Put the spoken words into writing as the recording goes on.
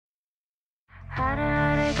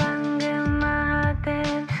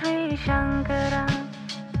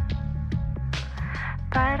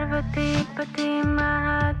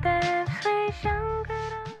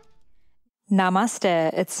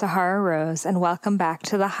Namaste, it's Sahara Rose, and welcome back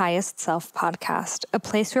to the Highest Self podcast, a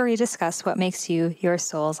place where we discuss what makes you your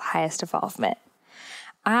soul's highest evolvement.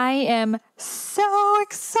 I am so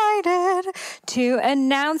excited to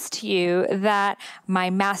announce to you that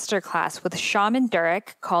my masterclass with Shaman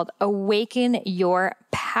Durek called Awaken Your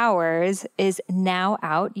Powers is now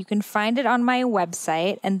out. You can find it on my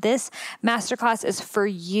website, and this masterclass is for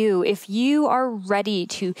you. If you are ready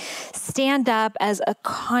to stand up as a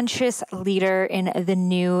conscious leader in the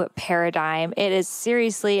new paradigm, it is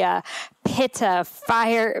seriously a Pitta,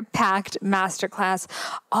 fire-packed masterclass,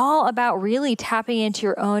 all about really tapping into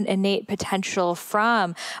your own innate potential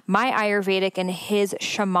from my Ayurvedic and his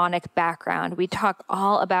shamanic background. We talk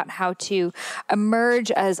all about how to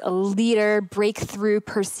emerge as a leader, break through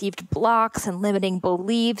perceived blocks and limiting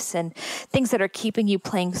beliefs and things that are keeping you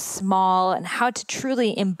playing small, and how to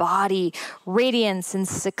truly embody radiance and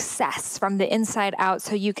success from the inside out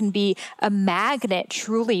so you can be a magnet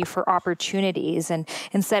truly for opportunities. And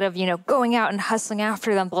instead of, going out and hustling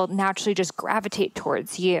after them, they'll naturally just gravitate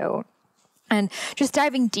towards you. And just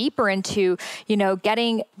diving deeper into,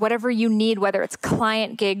 getting whatever you need, whether it's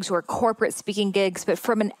client gigs or corporate speaking gigs, but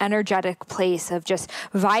from an energetic place of just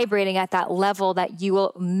vibrating at that level that you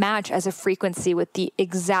will match as a frequency with the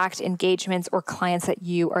exact engagements or clients that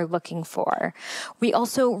you are looking for. We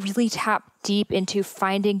also really tap deep into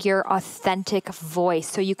finding your authentic voice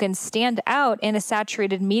so you can stand out in a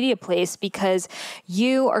saturated media place because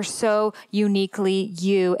you are so uniquely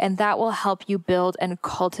you, and that will help you build and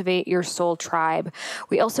cultivate your soul tribe.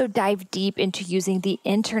 We also dive deep into using the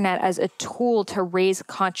internet as a tool to raise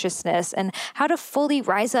consciousness and how to fully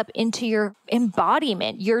rise up into your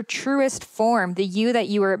embodiment, your truest form, the you that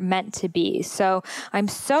you were meant to be. So I'm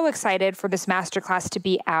so excited for this masterclass to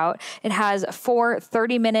be out. It has 4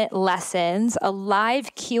 30-minute lessons, a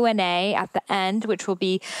live Q&A at the end, which will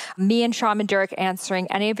be me and Shaman Durek answering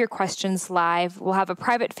any of your questions live. We'll have a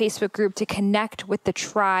private Facebook group to connect with the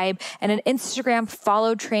tribe, and an Instagram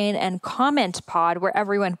follow, train, and comment pod where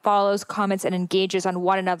everyone follows, comments, and engages on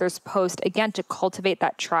one another's post, again, to cultivate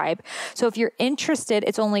that tribe. So if you're interested,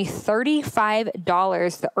 it's only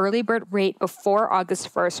 $35, the early bird rate before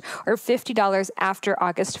August 1st, or $50 after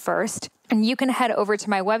August 1st. And you can head over to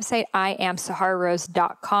my website,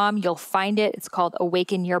 IamSaharaRose.com. You'll find it. It's called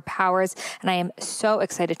Awaken Your Powers, and I am so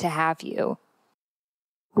excited to have you.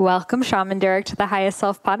 Welcome, Shaman Durek, to the Highest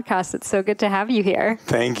Self podcast. It's so good to have you here.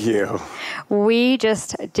 Thank you. We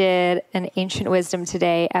just did an Ancient Wisdom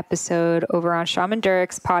Today episode over on Shaman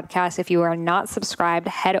Durek's podcast. If you are not subscribed,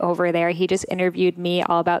 head over there. He just interviewed me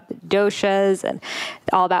all about the doshas and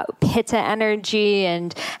all about Pitta energy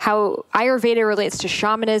and how Ayurveda relates to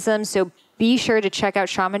shamanism. So be sure to check out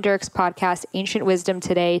Shaman Durek's podcast, Ancient Wisdom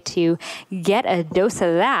Today, to get a dose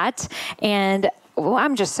of that. And well,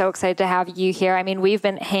 I'm just so excited to have you here. I mean, we've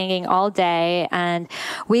been hanging all day, and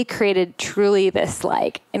we created truly this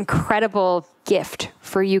incredible gift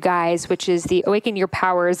for you guys, which is the Awaken Your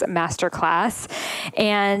Powers Masterclass.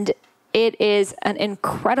 And it is an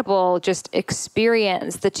incredible just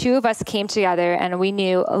experience. The two of us came together, and we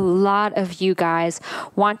knew a lot of you guys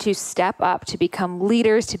want to step up to become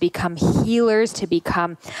leaders, to become healers, to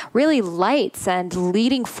become really lights and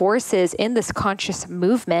leading forces in this conscious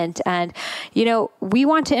movement. And, we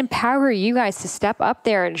want to empower you guys to step up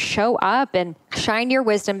there and show up and shine your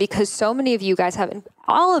wisdom, because so many of you guys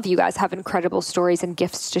all of you guys have incredible stories and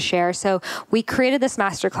gifts to share. So we created this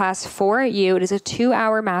masterclass for you. It is a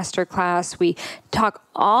 2-hour masterclass. We talk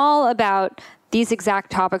all about these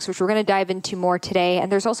exact topics, which we're going to dive into more today.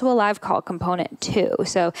 And there's also a live call component too.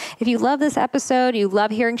 So if you love this episode, you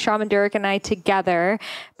love hearing Shaman Durek and I together,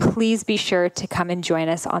 please be sure to come and join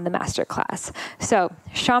us on the masterclass. So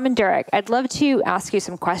Shaman Durek, I'd love to ask you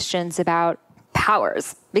some questions about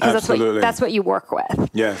powers, because that's what you work with.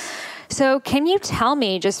 Yes. So can you tell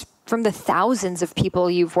me, just from the thousands of people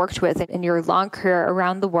you've worked with in your long career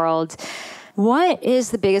around the world, what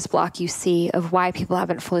is the biggest block you see of why people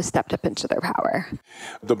haven't fully stepped up into their power?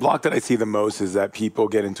 The block that I see the most is that people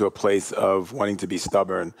get into a place of wanting to be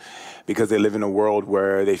stubborn because they live in a world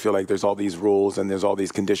where they feel like there's all these rules and there's all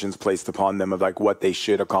these conditions placed upon them of what they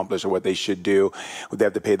should accomplish or what they should do. They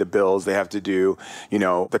have to pay the bills. They have to do,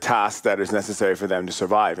 the tasks that is necessary for them to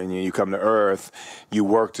survive. And you come to Earth, you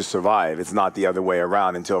work to survive. It's not the other way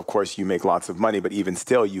around until, of course, you make lots of money. But even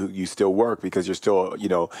still, you still work because you're still,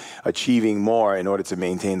 achieving more in order to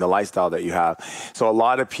maintain the lifestyle that you have. So a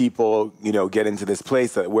lot of people, get into this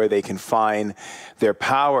place where they can find their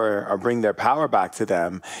power or bring their power back to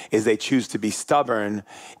them is they choose to be stubborn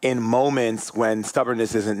in moments when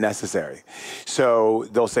stubbornness isn't necessary. So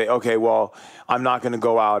they'll say, okay, well, I'm not going to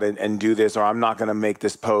go out and do this, or I'm not going to make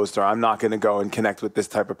this post, or I'm not going to go and connect with this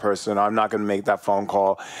type of person, or I'm not going to make that phone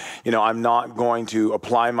call. I'm not going to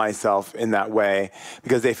apply myself in that way,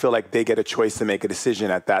 because they feel like they get a choice to make a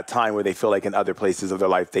decision at that time, where they feel like in other places of their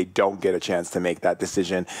life, they don't get a chance to make that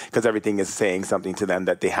decision because everything is saying something to them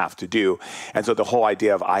that they have to do. And so the whole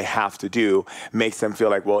idea of I have to do makes them feel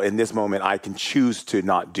like, well, in this moment, I can choose to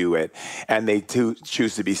not do it. And they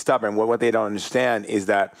choose to be stubborn. Well, what they don't understand is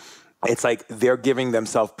that it's like they're giving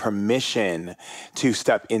themselves permission to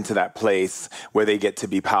step into that place where they get to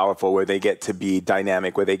be powerful, where they get to be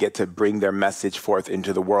dynamic, where they get to bring their message forth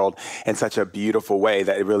into the world in such a beautiful way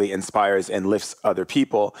that it really inspires and lifts other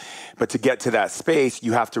people. But to get to that space,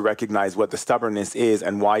 you have to recognize what the stubbornness is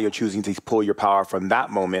and why you're choosing to pull your power from that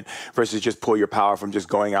moment versus just pull your power from just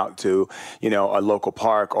going out to, a local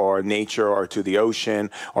park or nature or to the ocean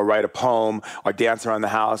or write a poem or dance around the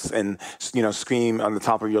house and, scream on the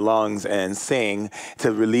top of your lungs and sing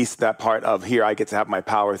to release that part of here, I get to have my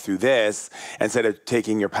power through this, instead of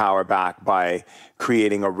taking your power back by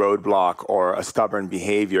creating a roadblock or a stubborn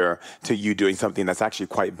behavior to you doing something that's actually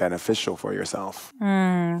quite beneficial for yourself.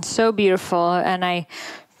 So beautiful. And I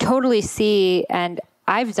totally see, and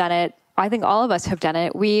I've done it. I think all of us have done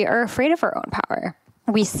it. We are afraid of our own power.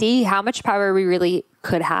 We see how much power we really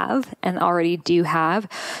could have and already do have.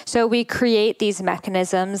 So we create these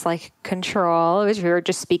mechanisms like control, which we were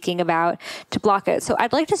just speaking about, to block it. So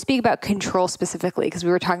I'd like to speak about control specifically, because we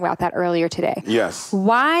were talking about that earlier today. Yes.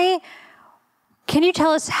 Can you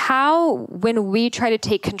tell us how, when we try to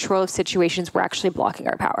take control of situations, we're actually blocking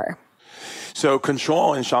our power? So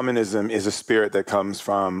control in shamanism is a spirit that comes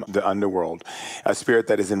from the underworld, a spirit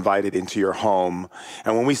that is invited into your home.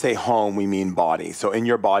 And when we say home, we mean body. So in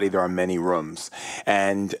your body, there are many rooms.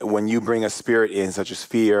 And when you bring a spirit in, such as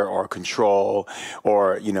fear or control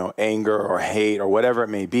or, anger or hate or whatever it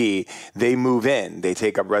may be, they move in. They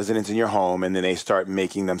take up residence in your home, and then they start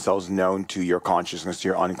making themselves known to your consciousness, to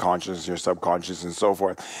your unconscious, your subconscious, and so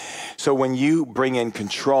forth. So when you bring in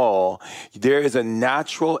control, there is a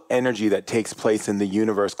natural energy that takes place in the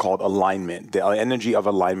universe called alignment, the energy of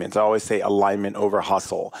alignment. I always say alignment over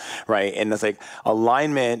hustle, right? And it's like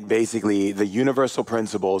alignment, basically, the universal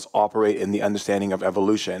principles operate in the understanding of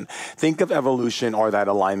evolution. Think of evolution or that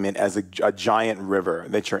alignment as a giant river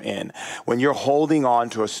that you're in. When you're holding on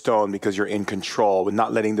to a stone because you're in control, with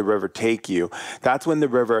not letting the river take you, that's when the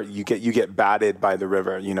river, you get batted by the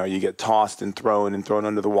river. You get tossed and thrown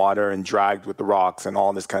under the water and dragged with the rocks and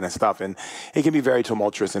all this kind of stuff. And it can be very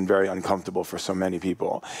tumultuous and very uncomfortable for so many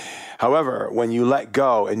people. However, when you let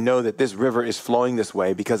go and know that this river is flowing this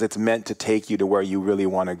way because it's meant to take you to where you really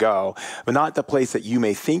want to go, but not the place that you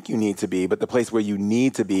may think you need to be, but the place where you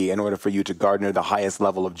need to be in order for you to garner the highest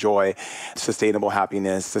level of joy, sustainable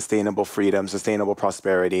happiness, sustainable freedom, sustainable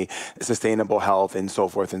prosperity, sustainable health, and so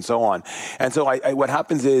forth and so on. And so what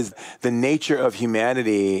happens is the nature of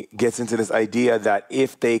humanity gets into this idea that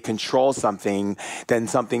if they control something, then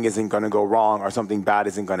something isn't going to go wrong or something bad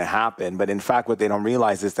isn't going to happen. But in fact, what they don't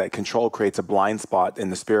realize is that control creates a blind spot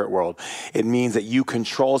in the spirit world. It means that you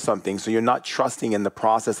control something, so you're not trusting in the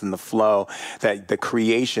process and the flow that the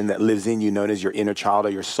creation that lives in you, known as your inner child or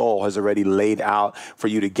your soul, has already laid out for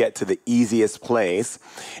you to get to the easiest place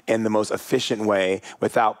in the most efficient way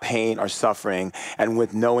without pain or suffering, and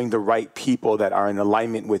with knowing the right people that are in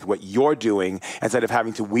alignment with what you're doing, instead of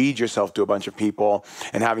having to weed yourself to a bunch of people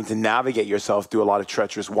and having to navigate yourself through a lot of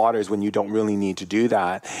treacherous waters when you don't really need to do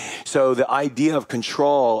that. So the idea of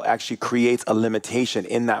control actually creates a limitation.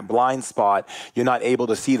 In that blind spot, you're not able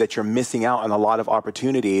to see that you're missing out on a lot of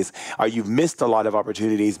opportunities, or you've missed a lot of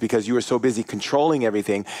opportunities because you were so busy controlling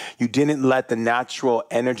everything. You didn't let the natural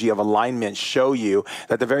energy of alignment show you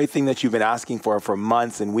that the very thing that you've been asking for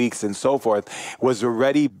months and weeks and so forth was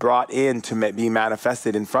already brought in to be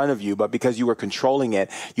manifested in front of you. But because you were controlling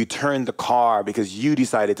it, you turned the car because you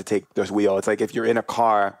decided to take the wheel. It's like if you're in a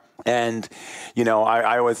car, and,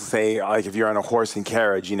 I always say, like, if you're on a horse and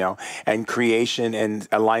carriage, and creation and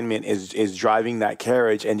alignment is driving that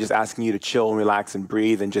carriage and just asking you to chill and relax and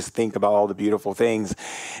breathe and just think about all the beautiful things.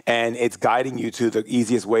 and it's guiding you to the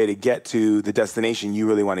easiest way to get to the destination you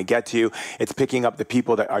really want to get to. It's picking up the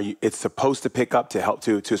people that it's supposed to pick up to help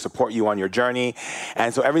to support you on your journey.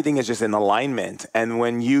 And so everything is just in alignment. And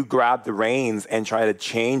when you grab the reins and try to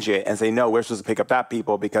change it and say, no, we're supposed to pick up that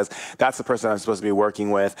people because that's the person I'm supposed to be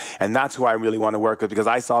working with, and that's who I really want to work with because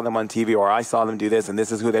I saw them on TV or I saw them do this and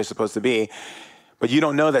this is who they're supposed to be. But you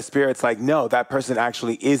don't know that Spirit's like, no, that person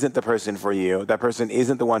actually isn't the person for you. That person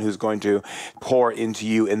isn't the one who's going to pour into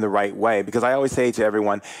you in the right way. Because I always say to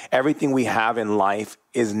everyone, everything we have in life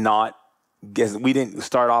is not, we didn't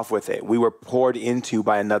start off with it. We were poured into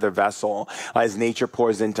by another vessel. As nature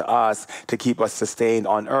pours into us to keep us sustained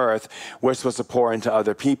on earth, we're supposed to pour into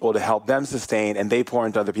other people to help them sustain, and they pour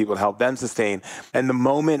into other people to help them sustain. And the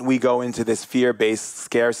moment we go into this fear-based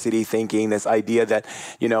scarcity thinking, this idea that,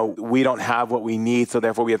 we don't have what we need, so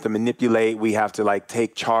therefore we have to manipulate, we have to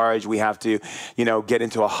take charge, we have to, get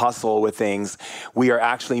into a hustle with things, we are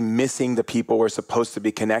actually missing the people we're supposed to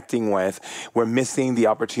be connecting with. We're missing the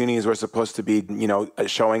opportunities we're supposed to be,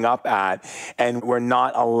 showing up at, and we're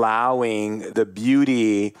not allowing the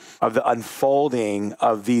beauty of the unfolding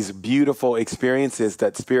of these beautiful experiences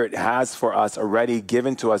that Spirit has for us already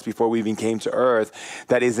given to us before we even came to earth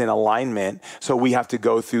that is in alignment. So we have to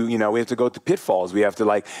go through, we have to go through pitfalls. We have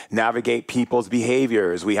to navigate people's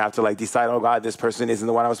behaviors. We have to decide, oh God, this person isn't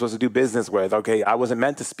the one I was supposed to do business with. Okay, I wasn't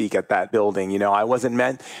meant to speak at that building. I wasn't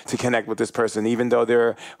meant to connect with this person, even though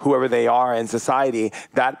they're whoever they are in society.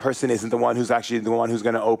 That person isn't the one who's actually the one who's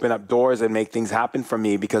going to open up doors and make things happen for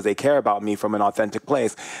me because they care about me from an authentic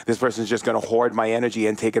place. This person's just going to hoard my energy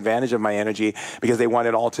and take advantage of my energy because they want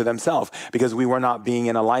it all to themselves, because we were not being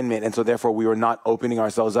in alignment. And so therefore we were not opening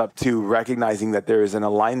ourselves up to recognizing that there is an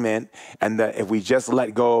alignment, and that if we just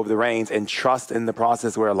let go of the reins and trust in the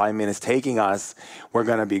process where alignment is taking us, we're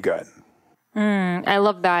going to be good. I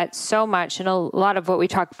love that so much. And a lot of what we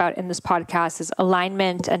talk about in this podcast is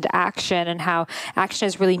alignment and action, and how action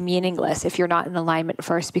is really meaningless if you're not in alignment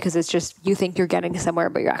first, because it's just, you think you're getting somewhere,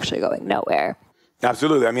 but you're actually going nowhere.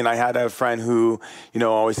 Absolutely. I mean, I had a friend who,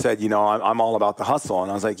 always said, I'm all about the hustle.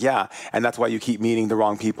 And I was like, yeah. And that's why you keep meeting the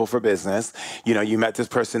wrong people for business. You met this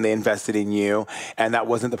person, they invested in you, and that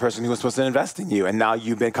wasn't the person who was supposed to invest in you. And now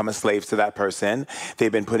you've become a slave to that person.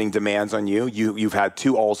 They've been putting demands on you. You've had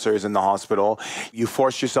 2 ulcers in the hospital. You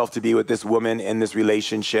forced yourself to be with this woman in this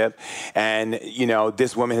relationship. And,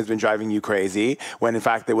 this woman has been driving you crazy, when in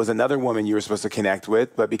fact there was another woman you were supposed to connect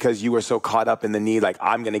with. But because you were so caught up in the need,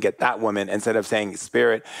 I'm going to get that woman, instead of saying,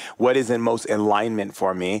 Spirit, what is in most alignment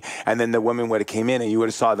for me? And then the woman would have came in and you would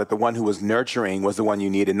have saw that the one who was nurturing was the one you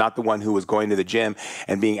needed, not the one who was going to the gym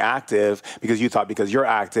and being active because you thought because you're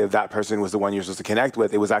active, that person was the one you're supposed to connect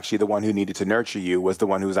with. It was actually the one who needed to nurture you, was the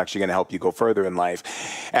one who was actually going to help you go further in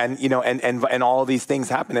life. And, and all of these things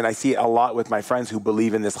happen. And I see it a lot with my friends who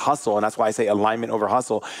believe in this hustle. And that's why I say alignment over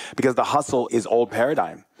hustle, because the hustle is old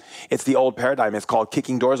paradigm. It's the old paradigm. It's called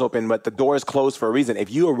kicking doors open, but the door is closed for a reason.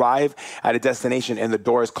 If you arrive at a destination and the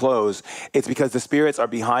door is closed, it's because the spirits are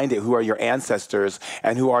behind it, who are your ancestors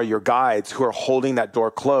and who are your guides, who are holding that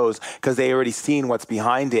door closed because they already seen what's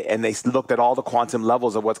behind it, and they looked at all the quantum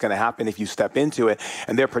levels of what's going to happen if you step into it,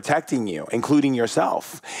 and they're protecting you, including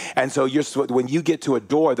yourself. And so when you get to a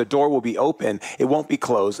door, the door will be open. It won't be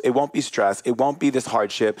closed. It won't be stressed. It won't be this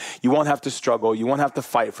hardship. You won't have to struggle. You won't have to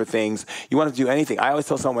fight for things. You won't have to do anything. I always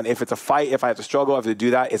tell someone, if it's a fight, if I have to struggle, I have to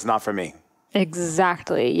do that, it's not for me.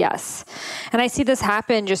 Exactly. Yes. And I see this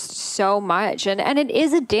happen just so much. And it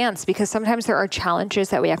is a dance, because sometimes there are challenges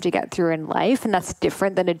that we have to get through in life, and that's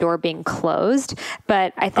different than a door being closed.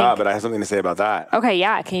 But I think... but I have something to say about that. Okay.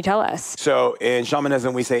 Yeah. Can you tell us? So in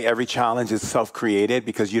shamanism, we say every challenge is self-created,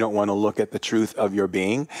 because you don't want to look at the truth of your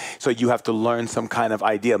being. So you have to learn some kind of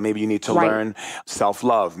idea. Maybe you need to learn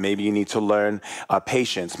self-love. Maybe you need to learn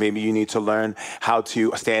patience. Maybe you need to learn how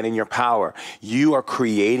to stand in your power. You are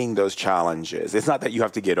creating those challenges. It's not that you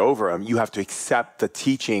have to get over them. You have to accept the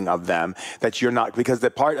teaching of them, that you're not, because the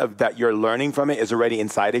part of that you're learning from it is already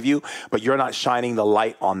inside of you, but you're not shining the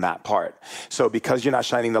light on that part. So because you're not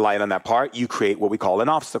shining the light on that part, you create what we call an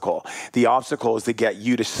obstacle. The obstacle is to get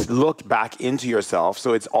you to look back into yourself.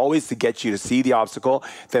 So it's always to get you to see the obstacle,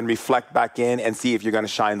 then reflect back in and see if you're going to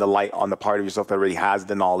shine the light on the part of yourself that already has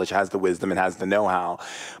the knowledge, has the wisdom, and has the know-how.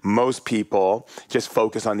 Most people just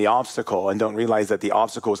focus on the obstacle and don't realize that the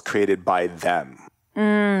obstacle was created by them.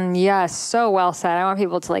 Yes, so well said. I want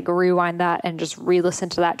people to rewind that and just re-listen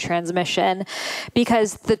to that transmission,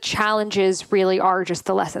 because the challenges really are just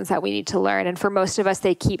the lessons that we need to learn. And for most of us,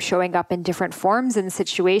 they keep showing up in different forms and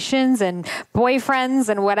situations and boyfriends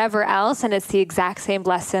and whatever else. And it's the exact same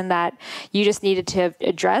lesson that you just needed to have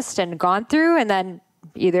addressed and gone through, and then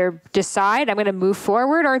either decide I'm going to move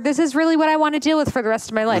forward, or this is really what I want to deal with for the rest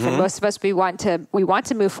of my life. And most of us, we want to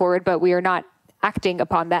move forward, but we are not acting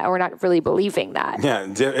upon that, or we're not really believing that. Yeah,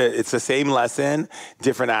 it's the same lesson,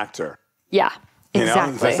 different actor. Yeah,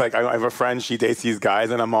 exactly. It's just like I have a friend, she dates these guys,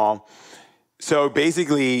 and I'm all, so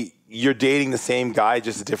basically you're dating the same guy,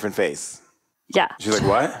 just a different face. Yeah. She's like,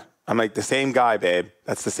 what? I'm like, the same guy, babe.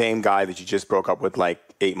 That's the same guy that you just broke up with like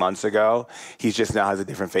 8 months ago. He's just now has a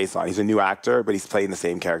different face on. He's a new actor, but he's playing the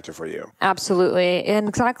same character for you. Absolutely. And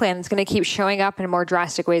exactly. And it's going to keep showing up in more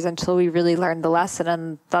drastic ways until we really learn the lesson.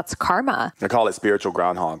 And that's karma. I call it spiritual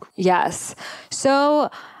groundhog. Yes. So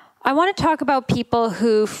I want to talk about people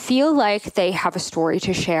who feel like they have a story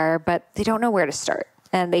to share, but they don't know where to start.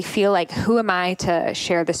 And they feel like, who am I to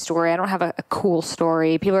share this story? I don't have a cool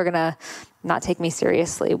story. People are going to not take me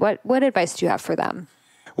seriously. What advice do you have for them?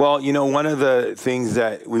 Well, one of the things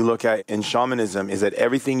that we look at in shamanism is that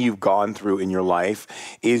everything you've gone through in your life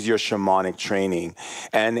is your shamanic training.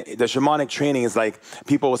 And the shamanic training is like,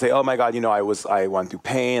 people will say, oh my God, I went through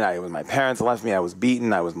pain. My parents left me. I was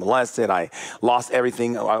beaten. I was molested. I lost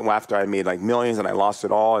everything after I made like millions and I lost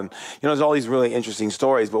it all. And, there's all these really interesting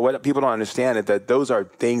stories. But what people don't understand is that those are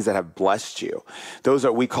things that have blessed you.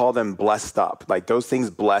 We call them blessed up. Like those things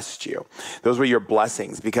blessed you. Those were your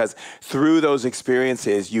blessings, because through those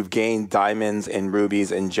experiences, you've gained diamonds and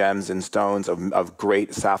rubies and gems and stones of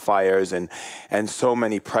great sapphires and so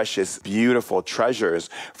many precious, beautiful treasures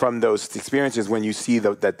from those experiences when you see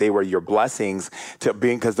that they were your blessings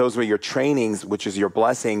because those were your trainings, which is your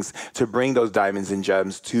blessings to bring those diamonds and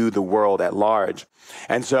gems to the world at large.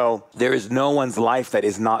 And so there is no one's life that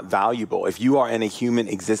is not valuable. If you are in a human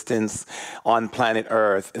existence on planet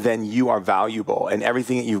Earth, then you are valuable. And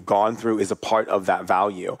everything that you've gone through is a part of that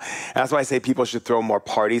value. And that's why I say people should throw more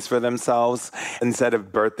parties for themselves instead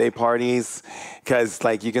of birthday parties. Because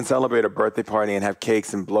like you can celebrate a birthday party and have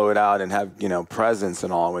cakes and blow it out and have, presents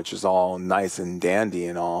and all, which is all nice and dandy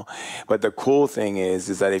and all. But the cool thing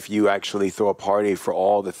is that if you actually throw a party for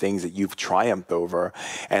all the things that you've triumphed over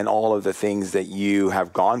and all of the things that you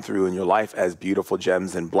have gone through in your life as beautiful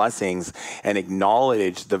gems and blessings, and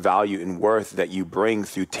acknowledge the value and worth that you bring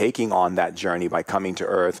through taking on that journey by coming to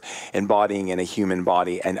Earth, embodying in a human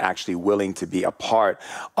body, and actually willing to be a part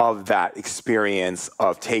of that experience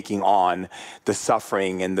of taking on the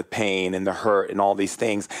suffering and the pain and the hurt and all these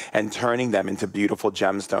things and turning them into beautiful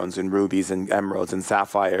gemstones and rubies and emeralds and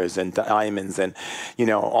sapphires and diamonds and,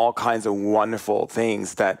 all kinds of wonderful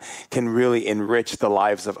things that can really enrich the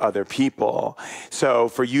lives of other people. So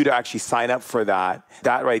for you to actually sign up for that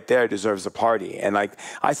right there deserves a party. And like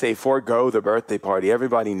I say, forego the birthday party.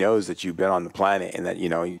 Everybody knows that you've been on the planet and that,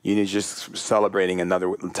 you're just celebrating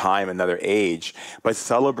another time, another age, but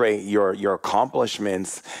celebrate your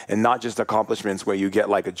accomplishments, and not just accomplishments where you get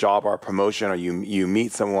like a job or a promotion or you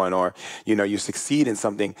meet someone or, you succeed in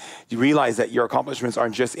something. You realize that your accomplishments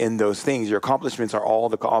aren't just in those things. Your accomplishments are all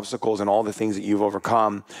the obstacles and all the things that you've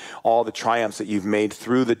overcome, all the triumphs that you've made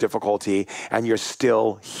through the difficulty, and you're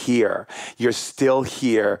still here. You're still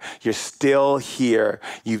here. You're still here.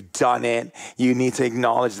 You've done it. You need to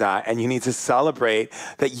acknowledge that, and you need to celebrate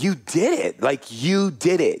that you did it. Like you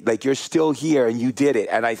did it. Like you're still here and you did it.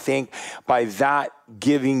 And I think by that,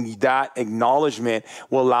 giving that acknowledgement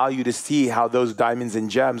will allow you to see how those diamonds and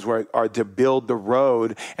gems are to build the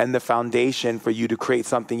road and the foundation for you to create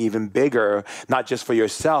something even bigger, not just for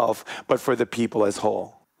yourself, but for the people as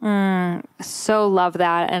whole. So love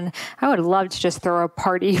that. And I would love to just throw a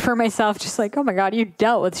party for myself. Just like, oh my God, you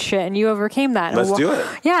dealt with shit and you overcame that. Let's do it.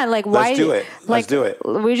 Yeah. Like, why? Let's do it. Let's do it.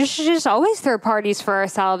 We just always throw parties for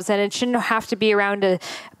ourselves, and it shouldn't have to be around a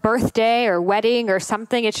birthday or wedding or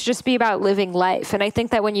something. It should just be about living life. And I think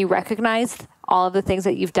that when you recognize all of the things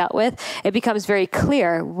that you've dealt with, it becomes very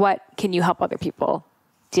clear what can you help other people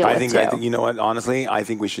deal with. I think, you know what, honestly, I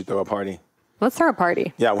think we should throw a party. Let's throw a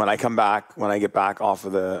party. Yeah, when I get back off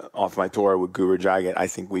my tour with Guru Jagat, I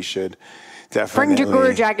think we should definitely bring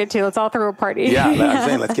Guru Jagat too. Let's all throw a party. Yeah, I'm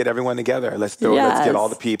saying let's get everyone together. Let's get all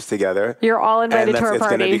the peeps together. You're all invited to our party. It's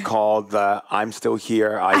going to be called the I'm Still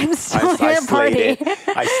Here. I'm Still Here party.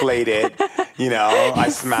 I slayed it. I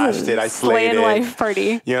smashed it. I slayed it. Life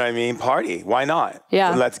party. You know what I mean? Party. Why not?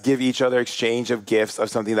 Yeah. Let's give each other exchange of gifts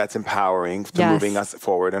of something that's empowering to moving us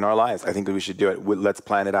forward in our lives. I think that we should do it. Let's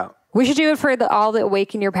plan it out. We should do it for all the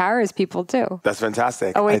Awaken Your Powers people too. That's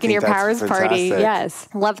fantastic. Awaken Your Powers party. Yes.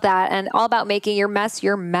 Love that. And all about making your mess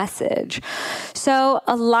your message. So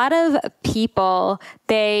a lot of people,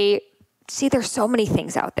 they see there's so many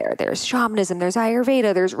things out there. There's shamanism, there's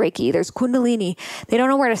Ayurveda, there's Reiki, there's Kundalini. They don't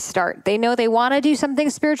know where to start. They know they want to do something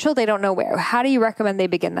spiritual. They don't know where. How do you recommend they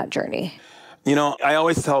begin that journey? I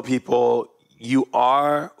always tell people, you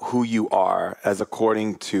are who you are as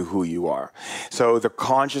according to who you are. So the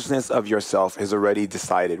consciousness of yourself has already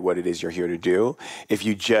decided what it is you're here to do if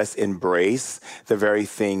you just embrace the very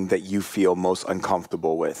thing that you feel most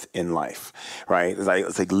uncomfortable with in life, right?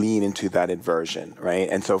 It's like lean into that inversion, right?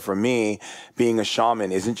 And so for me, being a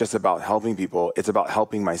shaman isn't just about helping people, it's about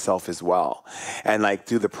helping myself as well. And like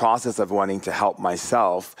through the process of wanting to help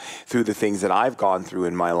myself through the things that I've gone through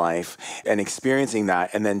in my life and experiencing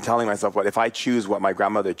that, and then telling myself, what if I choose what my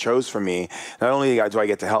grandmother chose for me, not only do I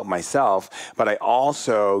get to help myself, but I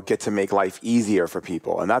also get to make life easier for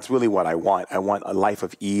people. And that's really what I want. I want a life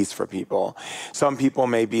of ease for people. Some people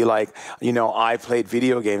may be like, I played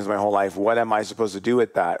video games my whole life. What am I supposed to do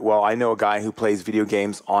with that? Well, I know a guy who plays video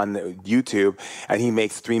games on YouTube, and he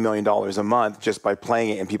makes $3 million a month just by playing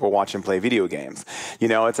it, and people watch him play video games.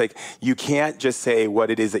 It's like, you can't just say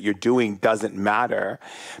what it is that you're doing doesn't matter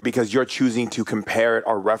because you're choosing to compare it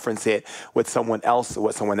or reference it with someone else,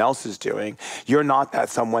 what someone else is doing. You're not that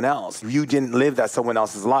someone else. You didn't live that someone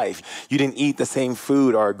else's life. You didn't eat the same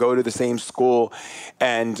food or go to the same school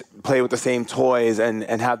and play with the same toys and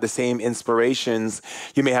have the same inspirations.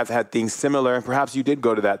 You may have had things similar, and perhaps you did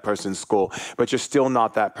go to that person's school, but you're still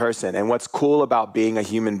not that person. And what's cool about being a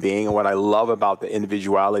human being, and what I love about the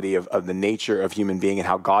individuality of the nature of human being and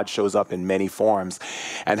how God shows up in many forms,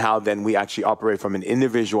 and how then we actually operate from an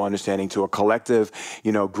individual understanding to a collective,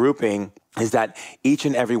 grouping, is that each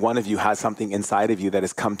and every one of you has something inside of you that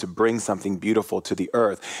has come to bring something beautiful to the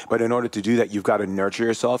earth. But in order to do that, you've got to nurture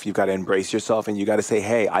yourself, you've got to embrace yourself, and you got to say,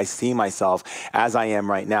 hey, I see myself as I am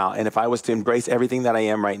right now. And if I was to embrace everything that I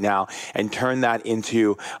am right now and turn that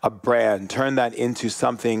into a brand, turn that into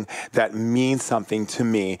something that means something to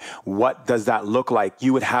me, what does that look like?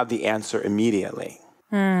 You would have the answer immediately.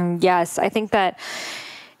 Yes, I think that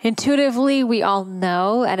intuitively, we all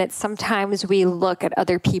know, and it's sometimes we look at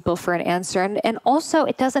other people for an answer. And also,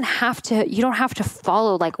 you don't have to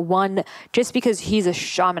follow like one, just because he's a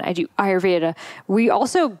shaman, I do Ayurveda. We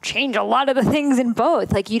also change a lot of the things in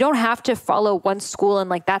both. Like, you don't have to follow one school and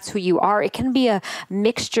like, that's who you are. It can be a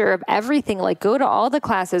mixture of everything. Like, go to all the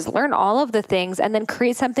classes, learn all of the things, and then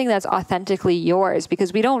create something that's authentically yours,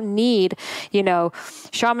 because we don't need,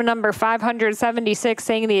 shaman number 576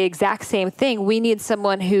 saying the exact same thing. We need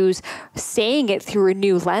someone who's saying it through a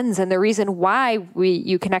new lens. And the reason why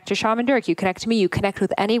you connect to Shaman Durek, you connect to me, you connect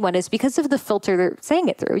with anyone, is because of the filter they're saying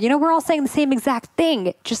it through. We're all saying the same exact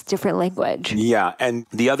thing, just different language. Yeah. And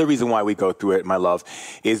the other reason why we go through it, my love,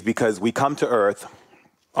 is because we come to Earth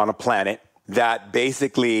on a planet that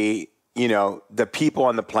basically, the people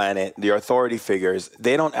on the planet, the authority figures,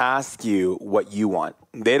 they don't ask you what you want.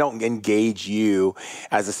 They don't engage you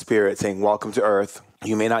as a spirit saying, welcome to Earth.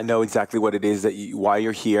 You may not know exactly what it is why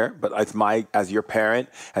you're here, but as your parent,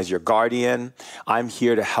 as your guardian, I'm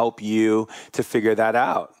here to help you to figure that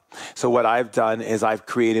out. So what I've done is I've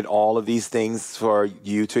created all of these things for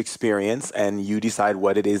you to experience, and you decide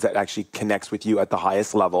what it is that actually connects with you at the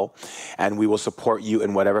highest level, and we will support you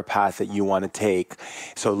in whatever path that you want to take.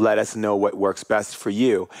 So let us know what works best for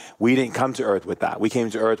you. We didn't come to Earth with that. We came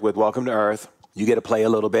to Earth with welcome to Earth. You get to play a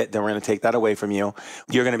little bit, then we're going to take that away from you.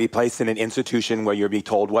 You're going to be placed in an institution where you'll be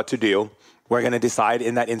told what to do. We're going to decide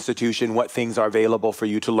in that institution what things are available for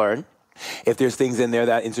you to learn. If there's things in there,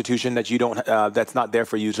 that institution that you don't, that's not there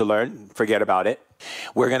for you to learn, forget about it.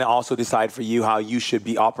 We're going to also decide for you how you should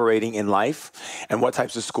be operating in life and what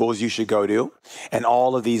types of schools you should go to and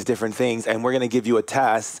all of these different things. And we're going to give you a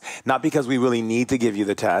test, not because we really need to give you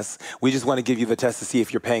the test. We just want to give you the test to see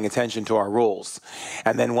if you're paying attention to our rules.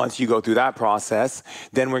 And then once you go through that process,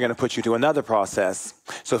 then we're going to put you to another process.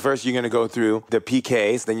 So first you're going to go through the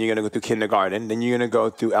PKs, then you're going to go through kindergarten, then you're going to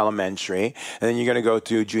go through elementary, and then you're going to go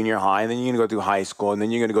through junior high, and then you're going to go through high school, and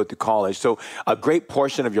then you're going to go through college. So a great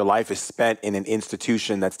portion of your life is spent in an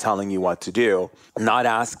institution that's telling you what to do, not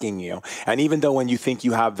asking you. And even though when you think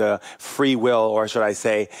you have the free will, or should I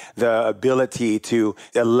say, the ability to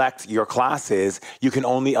elect your classes, you can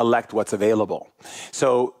only elect what's available.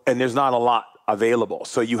 So, and there's not a lot available.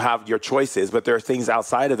 So you have your choices, but there are things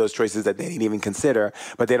outside of those choices that they didn't even consider,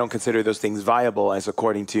 but they don't consider those things viable as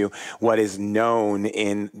according to what is known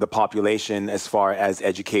in the population as far as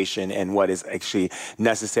education and what is actually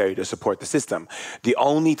necessary to support the system. The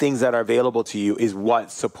only things that are available to you is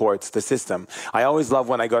what supports the system. I always love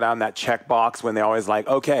when I go down that checkbox when they're always like,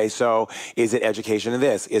 okay, so is it education of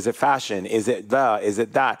this? Is it fashion? Is it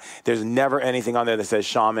that? There's never anything on there that says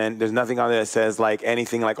shaman. There's nothing on there that says like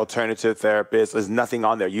anything like alternative therapist. There's nothing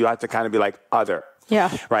on there. You have to kind of be like other.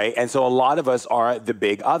 Yeah. Right. And so a lot of us are the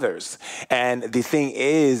big others. And the thing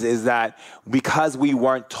is that because we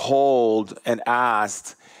weren't told and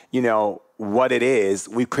asked, what it is,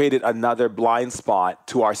 we've created another blind spot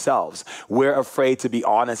to ourselves. We're afraid to be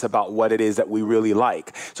honest about what it is that we really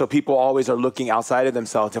like. So people always are looking outside of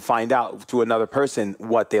themselves to find out to another person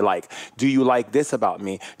what they like. Do you like this about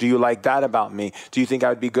me? Do you like that about me? Do you think I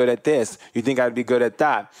would be good at this? You think I would be good at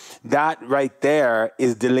that? That right there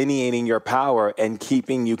is delineating your power and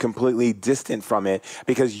keeping you completely distant from it,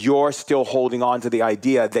 because you're still holding on to the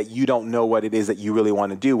idea that you don't know what it is that you really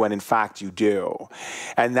want to do, when in fact you do.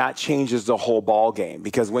 And that changes the whole ball game,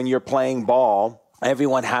 because when you're playing ball,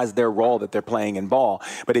 everyone has their role that they're playing in ball.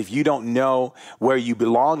 But if you don't know where you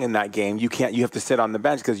belong in that game, you have to sit on the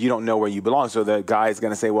bench because you don't know where you belong. So the guy is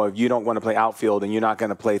going to say, well, if you don't want to play outfield and you're not going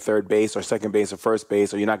to play third base or second base or first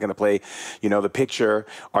base, or you're not going to play, the pitcher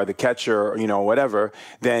or the catcher, or, whatever,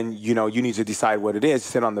 then, you need to decide what it is,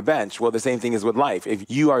 sit on the bench. Well, the same thing is with life. If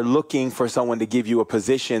you are looking for someone to give you a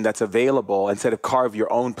position that's available, instead of carve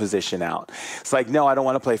your own position out. It's like, no, I don't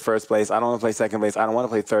want to play first base. I don't want to play second base. I don't want to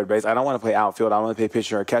play third base. I don't want to play outfield. I don't want to play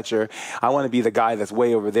pitcher or catcher. I want to be the guy that's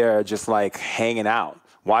way over there just like hanging out.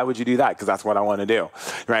 Why would you do that? Because that's what I want to do,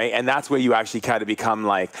 right? And that's where you actually kind of become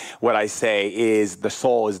like, what I say is the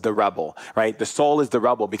soul is the rebel, right? The soul is the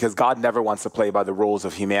rebel because God never wants to play by the rules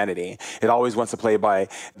of humanity. It always wants to play by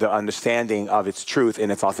the understanding of its truth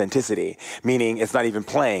and its authenticity, meaning it's not even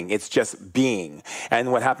playing, it's just being.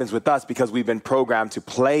 And what happens with us, because we've been programmed to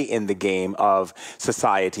play in the game of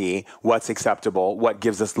society, what's acceptable, what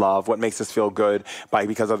gives us love, what makes us feel good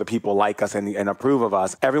because other people like us and approve of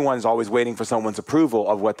us. Everyone's always waiting for someone's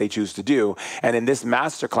approval of what they choose to do. And in this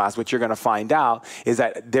masterclass, what you're going to find out is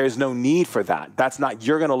that there's no need for that.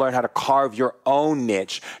 You're going to learn how to carve your own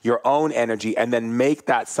niche, your own energy, and then make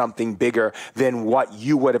that something bigger than what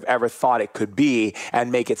you would have ever thought it could be,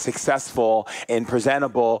 and make it successful and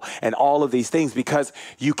presentable and all of these things, because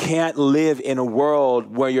you can't live in a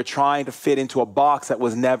world where you're trying to fit into a box that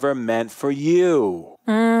was never meant for you.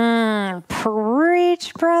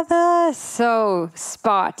 Preach, brother. So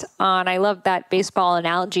spot on. I love that baseball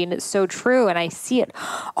analogy, and it's so true. And I see it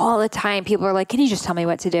all the time. People are like, can you just tell me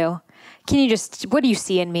what to do? What do you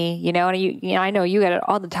see in me? And I know you get it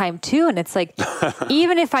all the time too. And it's like,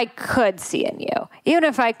 even if I could see in you, even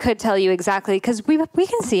if I could tell you exactly, because we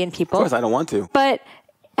can see in people. Of course, I don't want to.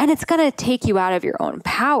 And it's going to take you out of your own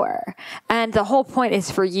power. And the whole point is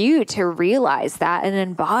for you to realize that and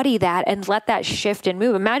embody that and let that shift and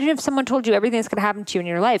move. Imagine if someone told you everything that's going to happen to you in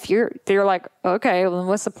your life. You're like, okay, well,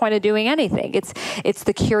 what's the point of doing anything? It's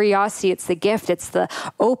the curiosity. It's the gift. It's the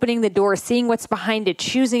opening the door, seeing what's behind it,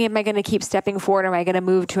 choosing, am I going to keep stepping forward? Am I going to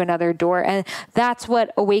move to another door? And that's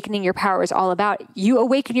what awakening your power is all about. You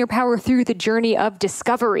awaken your power through the journey of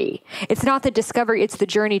discovery. It's not the discovery. It's the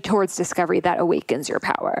journey towards discovery that awakens your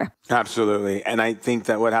power. Absolutely. And I think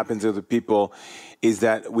that what happens to the people is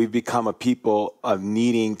that we've become a people of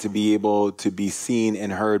needing to be able to be seen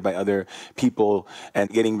and heard by other people and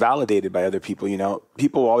getting validated by other people.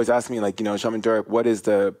 People always ask me, like, Shaman Durek, what is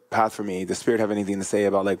the path for me? Does Spirit have anything to say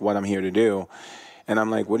about like what I'm here to do? And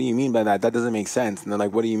I'm like, what do you mean by that? That doesn't make sense. And they're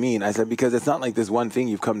like, what do you mean? I said, because it's not like this one thing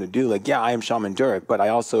you've come to do. Like, yeah, I am Shaman Durek, but I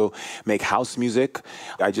also make house music.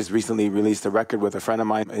 I just recently released a record with a friend of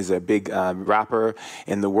mine who's a big rapper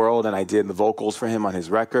in the world, and I did the vocals for him on his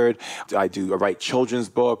record. I write children's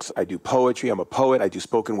books. I do poetry. I'm a poet. I do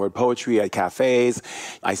spoken word poetry at cafes.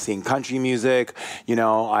 I sing country music.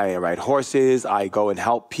 I ride horses. I go and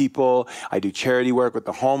help people. I do charity work with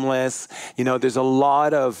the homeless. There's a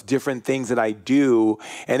lot of different things that I do.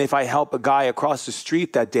 And if I help a guy across the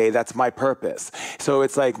street that day, that's my purpose. So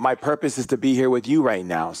it's like, my purpose is to be here with you right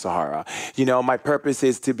now, Sahara. My purpose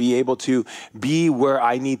is to be able to be where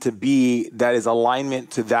I need to be, that is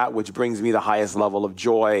alignment to that which brings me the highest level of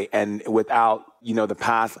joy, and without the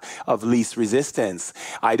path of least resistance.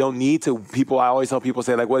 I don't need to, I always tell people,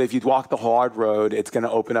 say like, well, if you walk the hard road, it's going to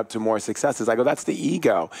open up to more successes. I go, that's the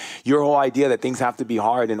ego. Your whole idea that things have to be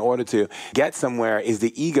hard in order to get somewhere is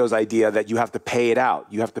the ego's idea that you have to pay it out.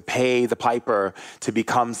 You have to pay the piper to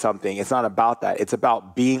become something. It's not about that. It's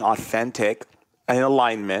about being authentic and in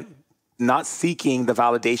alignment, not seeking the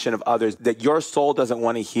validation of others, that your soul doesn't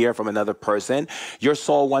want to hear from another person. Your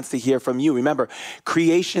soul wants to hear from you. Remember,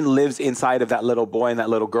 creation lives inside of that little boy and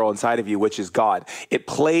that little girl inside of you, which is God. It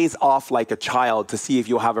plays off like a child to see if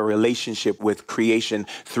you'll have a relationship with creation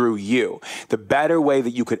through you. The better way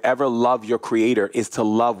that you could ever love your creator is to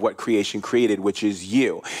love what creation created, which is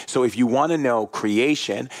you. So if you want to know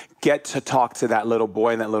creation, get to talk to that little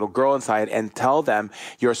boy and that little girl inside and tell them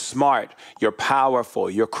you're smart, you're powerful,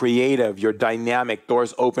 you're creative, you're dynamic,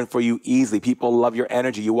 doors open for you easily. People love your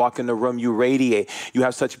energy. You walk in the room, you radiate. You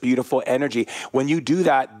have such beautiful energy. When you do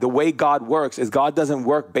that, the way God works is God doesn't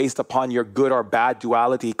work based upon your good or bad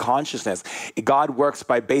duality consciousness. God works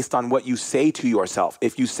based on what you say to yourself.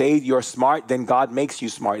 If you say you're smart, then God makes you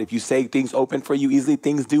smart. If you say things open for you easily,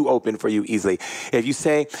 things do open for you easily. If you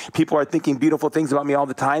say people are thinking beautiful things about me all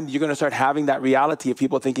the time, you're going to start having that reality of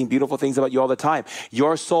people thinking beautiful things about you all the time.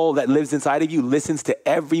 Your soul that lives inside of you listens to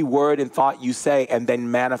every word and thought you say and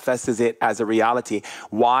then manifests it as a reality.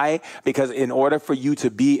 Why? Because in order for you to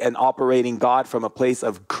be an operating God from a place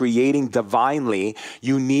of creating divinely,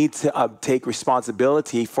 you need to take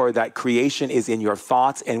responsibility for that creation is in your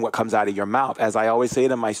thoughts and what comes out of your mouth. As I always say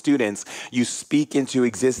to my students, you speak into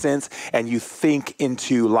existence and you think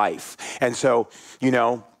into life. And so,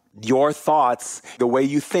 your thoughts, the way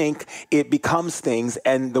you think, it becomes things,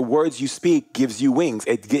 and the words you speak gives you wings.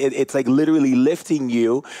 It's like literally lifting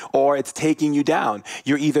you, or it's taking you down.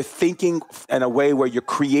 You're either thinking in a way where you're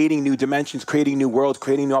creating new dimensions, creating new worlds,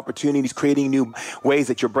 creating new opportunities, creating new ways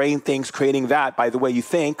that your brain thinks, creating that by the way you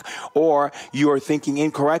think, or you're thinking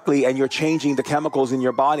incorrectly and you're changing the chemicals in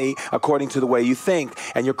your body according to the way you think,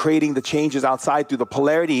 and you're creating the changes outside through the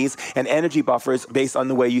polarities and energy buffers based on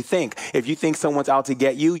the way you think. If you think someone's out to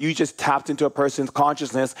get you, you just tapped into a person's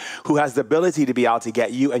consciousness who has the ability to be out to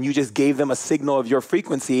get you, and you just gave them a signal of your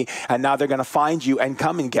frequency, and now they're going to find you and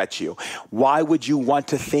come and get you. Why would you want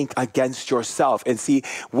to think against yourself? And see,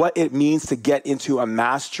 what it means to get into a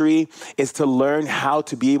mastery is to learn how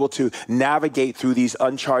to be able to navigate through these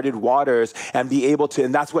uncharted waters and be able to,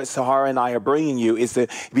 and that's what Sahara and I are bringing you, is to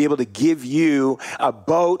be able to give you a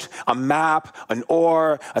boat, a map, an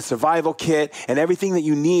oar, a survival kit, and everything that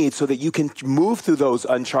you need so that you can move through those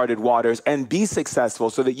uncharted waters and be successful,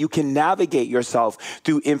 so that you can navigate yourself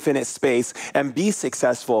through infinite space and be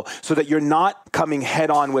successful, so that you're not coming head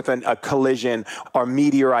on with a collision or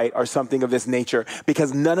meteorite or something of this nature,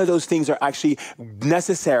 because none of those things are actually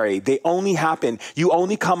necessary. They only happen. You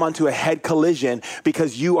only come onto a head collision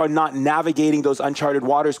because you are not navigating those uncharted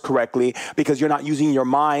waters correctly, because you're not using your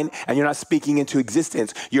mind and you're not speaking into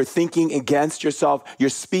existence. You're thinking against yourself. You're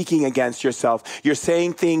speaking against yourself. You're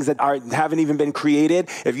saying things that haven't even been created.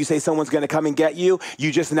 If you say someone's going to come and get you,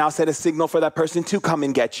 you just now set a signal for that person to come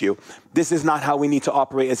and get you. This is not how we need to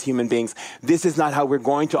operate as human beings. This is not how we're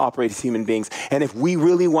going to operate as human beings. And if we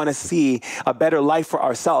really want to see a better life for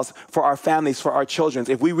ourselves, for our families, for our children,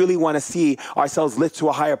 if we really want to see ourselves lift to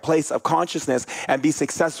a higher place of consciousness and be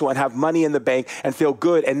successful and have money in the bank and feel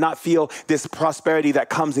good and not feel this prosperity that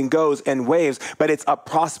comes and goes in waves, but it's a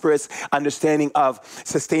prosperous understanding of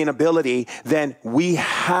sustainability, then we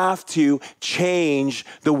have to change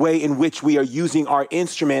the way in which we are using our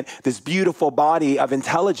instrument, this beautiful body of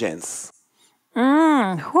intelligence.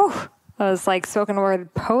 That was like spoken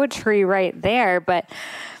word poetry right there, but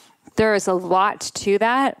there is a lot to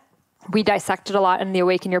that. We dissected a lot in the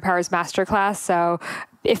Awaken Your Powers Masterclass, so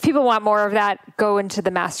if people want more of that, go into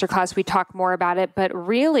the Masterclass. We talk more about it, but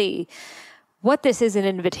really what this is an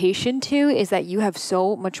invitation to is that you have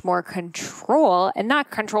so much more control, and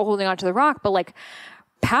not control holding onto the rock, but like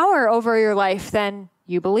power over your life than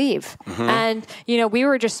you believe. Mm-hmm. And, we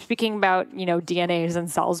were just speaking about, DNAs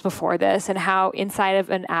and cells before this, and how inside of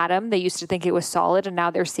an atom, they used to think it was solid, and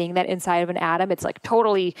now they're seeing that inside of an atom, it's like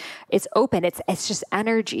totally, it's open. It's just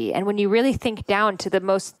energy. And when you really think down to the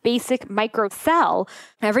most basic micro cell,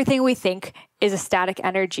 everything we think is a static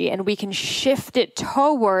energy, and we can shift it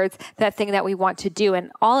towards that thing that we want to do.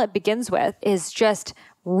 And all it begins with is just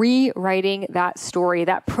rewriting that story,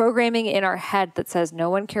 that programming in our head that says, no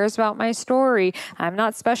one cares about my story. I'm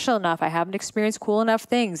not special enough. I haven't experienced cool enough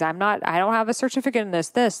things. I don't have a certificate in this,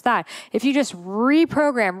 that. If you just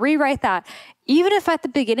rewrite that, even if at the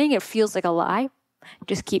beginning it feels like a lie,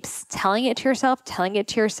 just keep telling it to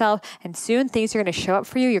yourself, and soon things are going to show up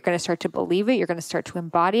for you. You're going to start to believe it. You're going to start to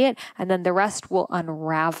embody it, and then the rest will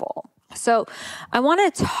unravel. So I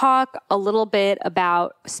want to talk a little bit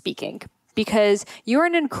about speaking, because you're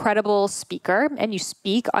an incredible speaker and you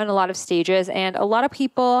speak on a lot of stages, and a lot of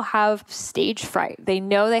people have stage fright. They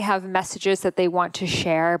know they have messages that they want to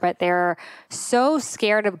share, but they're so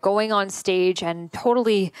scared of going on stage and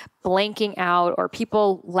totally blanking out, or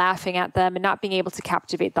people laughing at them and not being able to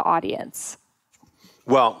captivate the audience.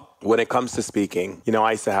 Well, when it comes to speaking,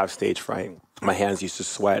 I used to have stage fright. My hands used to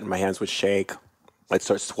sweat, my hands would shake. I'd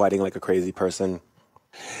start sweating like a crazy person.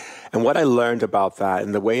 And what I learned about that,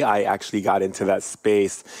 and the way I actually got into that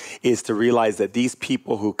space, is to realize that these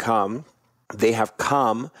people who come they have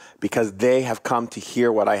come because they have come to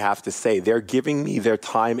hear what I have to say. They're giving me their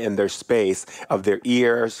time and their space of their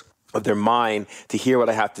ears, of their mind to hear what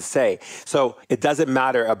I have to say. So it doesn't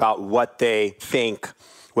matter about what they think.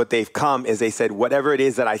 What they've come is they said, whatever it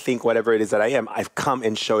is that I think, whatever it is that I am, I've come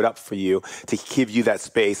and showed up for you to give you that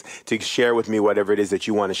space to share with me whatever it is that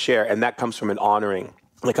you want to share. And that comes from an honoring.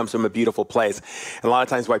 It comes from a beautiful place. And a lot of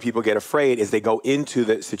times why people get afraid is they go into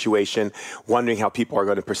the situation wondering how people are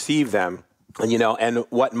going to perceive them. And, and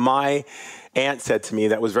what my aunt said to me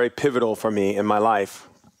that was very pivotal for me in my life.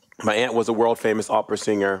 My aunt was a world famous opera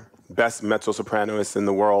singer, best mezzo-sopranoist in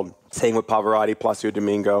the world, sang with Pavarotti, Placido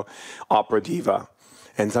Domingo, opera diva.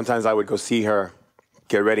 And sometimes I would go see her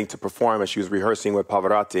get ready to perform as she was rehearsing with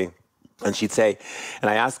Pavarotti. And she'd say,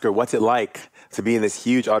 and I asked her, what's it like to be in this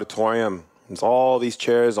huge auditorium? There's all these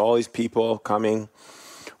chairs, all these people coming.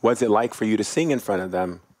 What's it like for you to sing in front of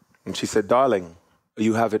them? And she said, darling,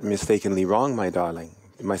 you have it mistakenly wrong, my darling,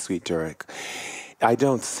 my sweet Durek. I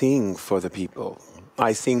don't sing for the people.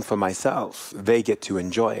 I sing for myself. They get to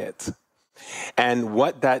enjoy it. And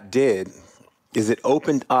what that did is it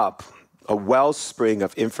opened up a wellspring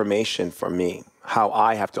of information for me, how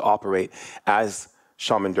I have to operate as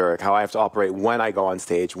Shaman Durek, how I have to operate when I go on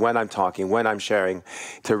stage, when I'm talking, when I'm sharing,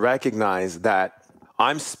 to recognize that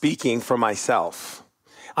I'm speaking for myself.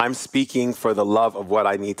 I'm speaking for the love of what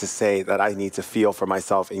I need to say, that I need to feel for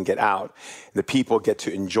myself and get out. The people get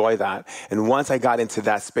to enjoy that. And once I got into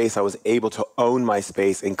that space, I was able to own my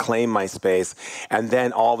space and claim my space. And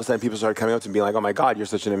then all of a sudden people started coming up to me being like, oh my God, you're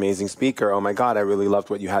such an amazing speaker. Oh my God, I really loved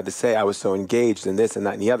what you had to say. I was so engaged in this and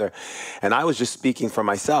that and the other. And I was just speaking for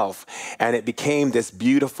myself. And it became this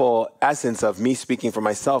beautiful essence of me speaking for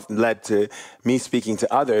myself led to me speaking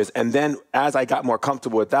to others. And then as I got more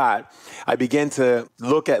comfortable with that, I began to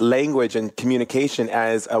look at language and communication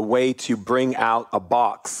as a way to bring out a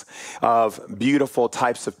box of beautiful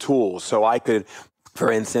types of tools. So I could,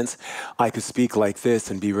 for instance, I could speak like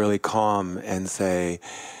this and be really calm and say,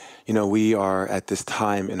 we are at this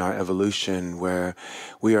time in our evolution where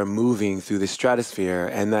we are moving through the stratosphere.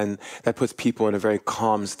 And then that puts people in a very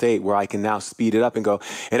calm state where I can now speed it up and go.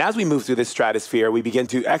 And as we move through this stratosphere, we begin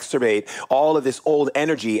to extirpate all of this old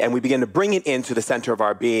energy and we begin to bring it into the center of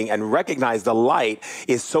our being and recognize the light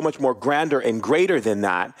is so much more grander and greater than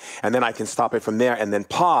that. And then I can stop it from there and then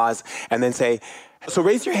pause and then say, so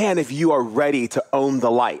raise your hand if you are ready to own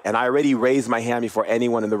the light. And I already raised my hand before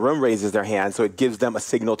anyone in the room raises their hand. So it gives them a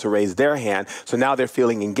signal to raise their hand. So now they're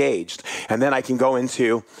feeling engaged. And then I can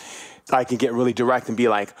get really direct and be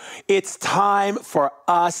like, it's time for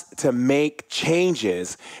us to make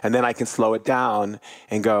changes. And then I can slow it down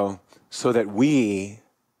and go, so that we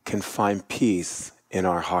can find peace in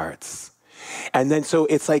our hearts. And then so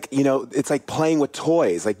it's like, it's like playing with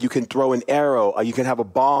toys. Like you can throw an arrow, you can have a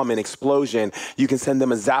bomb, an explosion. You can send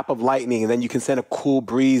them a zap of lightning, and then you can send a cool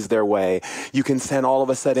breeze their way. You can send all of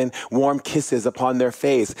a sudden warm kisses upon their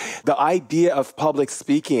face. The idea of public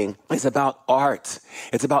speaking is about art.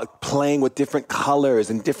 It's about playing with different colors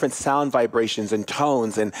and different sound vibrations and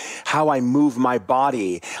tones and how I move my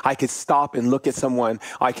body. I could stop and look at someone.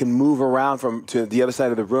 I can move around to the other side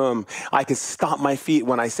of the room. I could stomp my feet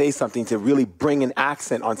when I say something to really bring an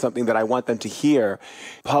accent on something that I want them to hear.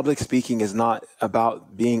 Public speaking is not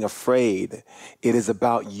about being afraid. It is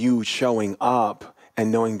about you showing up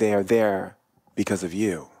and knowing they are there because of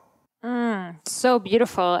you. So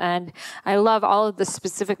beautiful. And I love all of the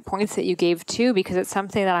specific points that you gave too, because it's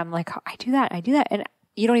something that I'm like, I do that. And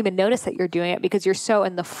you don't even notice that you're doing it because you're so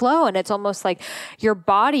in the flow. And it's almost like your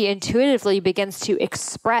body intuitively begins to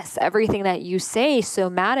express everything that you say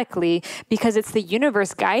somatically because it's the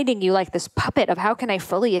universe guiding you like this puppet of how can I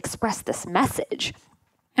fully express this message?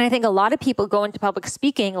 And I think a lot of people go into public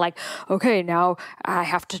speaking like, okay, now I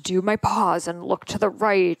have to do my pause and look to the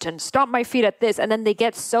right and stomp my feet at this. And then they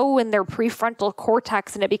get so in their prefrontal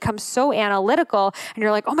cortex and it becomes so analytical. And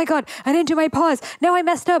you're like, oh my God, I didn't do my pause. Now I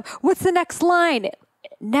messed up. What's the next line?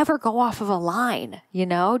 Never go off of a line,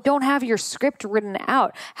 Don't have your script written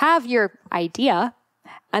out. Have your idea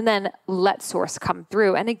and then let source come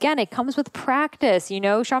through. And again, it comes with practice.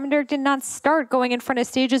 Shaman Durek did not start going in front of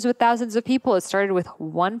stages with thousands of people. It started with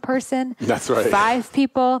one person. That's right. 5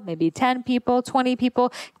 people, maybe 10 people, 20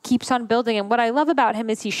 people, keeps on building. And what I love about him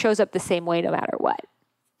is he shows up the same way no matter what.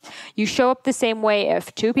 You show up the same way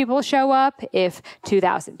if 2 people show up, if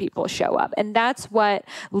 2,000 people show up. And that's what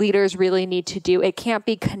leaders really need to do. It can't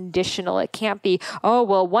be conditional. It can't be, oh,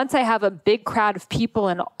 well, once I have a big crowd of people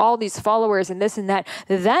and all these followers and this and that,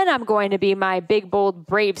 then I'm going to be my big, bold,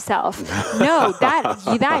 brave self. No,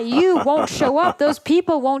 that you won't show up. Those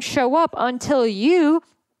people won't show up until you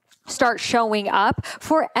start showing up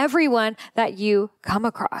for everyone that you come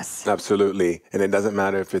across. Absolutely. And it doesn't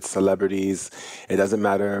matter if it's celebrities. It doesn't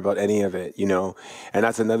matter about any of it, you know. And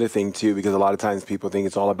that's another thing too, because a lot of times people think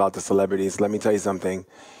it's all about the celebrities. Let me tell you something.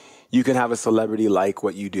 You can have a celebrity like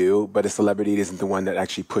what you do, but a celebrity isn't the one that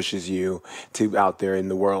actually pushes you to out there in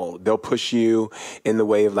the world. They'll push you in the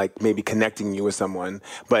way of like maybe connecting you with someone,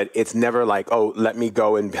 but it's never like, oh, let me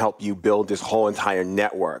go and help you build this whole entire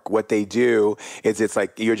network. What they do is it's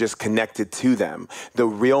like you're just connected to them. The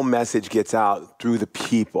real message gets out through the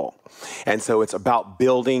people. And so it's about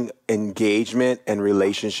building engagement and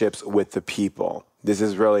relationships with the people. This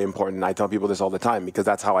is really important. I tell people this all the time because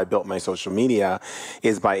that's how I built my social media,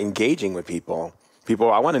 is by engaging with people.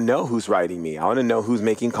 People, I want to know who's writing me. I want to know who's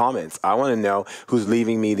making comments. I want to know who's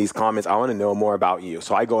leaving me these comments. I want to know more about you.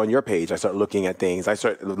 So I go on your page. I start looking at things. I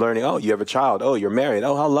start learning, oh, you have a child. Oh, you're married.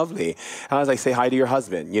 Oh, how lovely. How does I say hi to your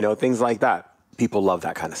husband? You know, things like that. People love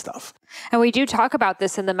that kind of stuff. And we do talk about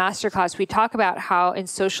this in the masterclass. We talk about how in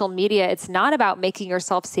social media, it's not about making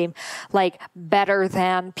yourself seem like better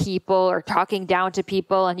than people or talking down to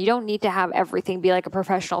people. And you don't need to have everything be like a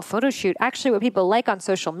professional photo shoot. Actually, what people like on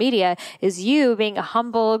social media is you being a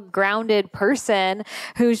humble, grounded person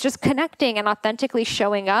who's just connecting and authentically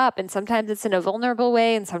showing up. And sometimes it's in a vulnerable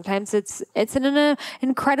way, and sometimes it's in an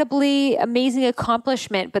incredibly amazing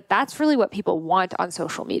accomplishment. But that's really what people want on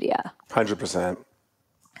social media. 100%.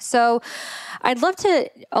 So I'd love to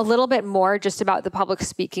a little bit more just about the public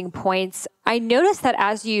speaking points. I noticed that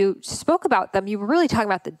as you spoke about them, you were really talking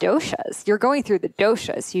about the doshas. You're going through the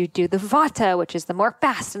doshas. You do the vata, which is the more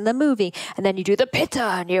fast and the moving, and then you do the pitta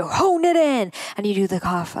and you hone it in, and you do the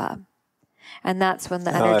kapha. And that's when the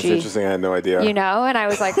energy... Oh, that's interesting. I had no idea. You know, and I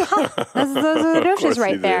was like, huh, those are the doshas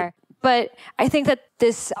right there. But I think that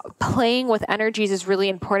this playing with energies is really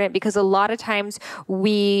important because a lot of times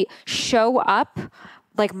we show up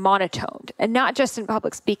like monotoned, and not just in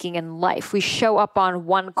public speaking, in life. We show up on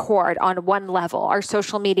one chord, on one level. Our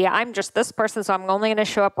social media, I'm just this person, so I'm only going to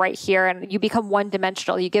show up right here. And you become one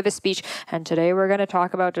dimensional. You give a speech, and today we're going to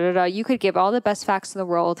talk about da da da. You could give all the best facts in the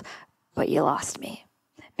world, but you lost me.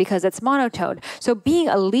 Because it's monotone. So being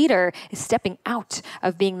a leader is stepping out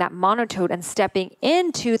of being that monotone and stepping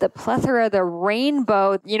into the plethora, the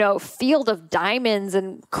rainbow, you know, field of diamonds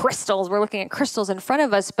and crystals. We're looking at crystals in front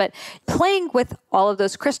of us, but playing with all of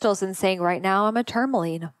those crystals and saying, right now I'm a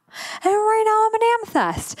tourmaline, and right now I'm an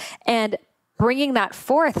amethyst, and bringing that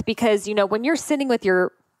forth. Because, you know, when you're sitting with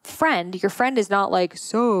your friend is not like,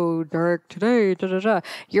 so dark today, da da da.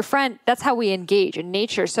 Your friend, that's how we engage in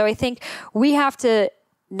nature. So I think we have to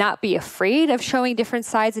not be afraid of showing different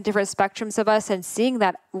sides and different spectrums of us, and seeing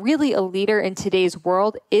that really a leader in today's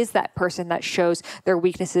world is that person that shows their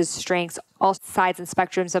weaknesses, strengths, all sides and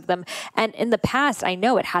spectrums of them. And in the past, I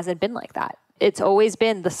know it hasn't been like that. It's always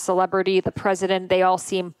been the celebrity, the president, they all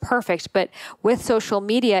seem perfect. But with social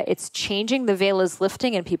media, it's changing. The veil is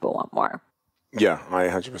lifting and people want more. Yeah, I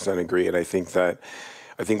 100% agree. And I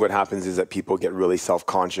think what happens is that people get really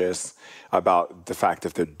self-conscious about the fact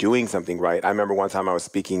if they're doing something right. I remember one time I was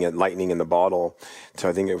speaking at Lightning in the Bottle to,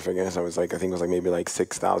 I think it was maybe like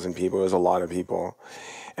 6,000 people. It was a lot of people.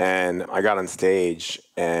 And I got on stage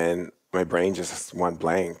and my brain just went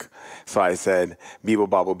blank. So I said, beeble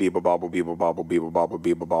bobble, beeble bobble, beeble bobble, beeble bobble,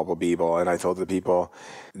 beeble bobble, beeble. And I told the people,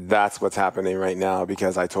 that's what's happening right now,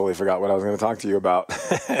 because I totally forgot what I was going to talk to you about.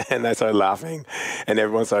 And I started laughing and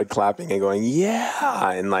everyone started clapping and going,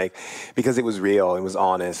 yeah. And like, because it was real, it was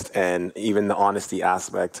honest. And even the honesty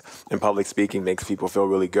aspect in public speaking makes people feel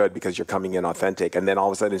really good because you're coming in authentic. And then all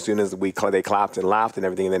of a sudden, as soon as they clapped and laughed and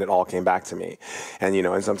everything, and then it all came back to me. And, you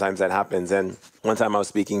know, and sometimes that happens. And one time I was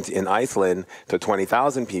speaking in Iceland to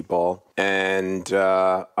 20,000 people, and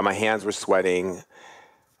my hands were sweating,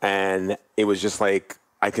 and it was just like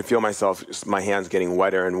I could feel my hands getting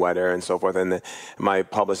wetter and wetter and so forth. And my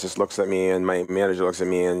publicist looks at me and my manager looks at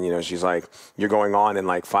me and, you know, she's like, you're going on in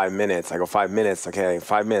like 5 minutes. I go, 5 minutes? Okay,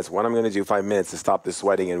 5 minutes. What I'm going to do 5 minutes to stop this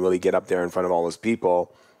sweating and really get up there in front of all those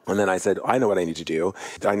people. And then I said, I know what I need to do.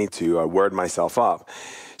 I need to word myself up.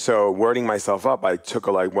 So wording myself up, I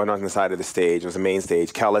went on the side of the stage. It was the main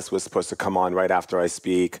stage. Kellis was supposed to come on right after I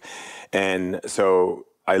speak. And so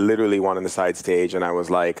I literally went on the side stage and I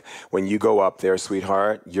was like, when you go up there,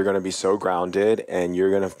 sweetheart, you're going to be so grounded and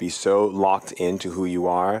you're going to be so locked into who you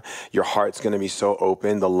are. Your heart's going to be so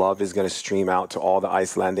open. The love is going to stream out to all the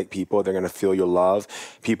Icelandic people. They're going to feel your love.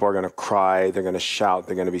 People are going to cry. They're going to shout.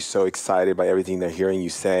 They're going to be so excited by everything they're hearing you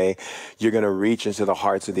say. You're going to reach into the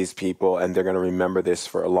hearts of these people and they're going to remember this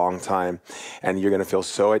for a long time. And you're going to feel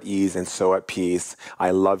so at ease and so at peace.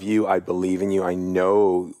 I love you. I believe in you. I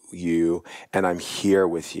know you, and I'm here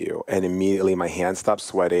with you. And immediately my hands stopped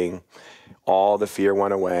sweating. All the fear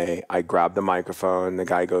went away. I grabbed the microphone. The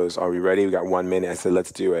guy goes, are we ready? We got 1 minute. I said,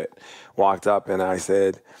 let's do it. Walked up and I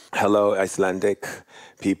said, hello, Icelandic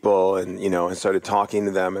people, and started talking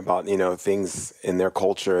to them about, things in their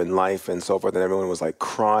culture and life and so forth. And everyone was like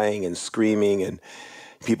crying and screaming, and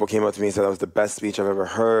people came up to me and said that was the best speech I've ever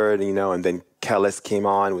heard, and then Kellis came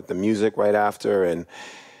on with the music right after, and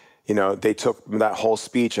they took that whole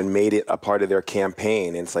speech and made it a part of their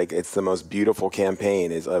campaign. It's like, it's the most beautiful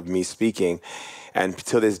campaign is of me speaking. And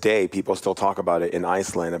to this day, people still talk about it in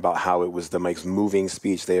Iceland, about how it was the most moving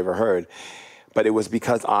speech they ever heard. But it was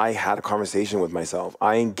because I had a conversation with myself.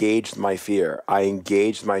 I engaged my fear. I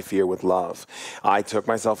engaged my fear with love. I took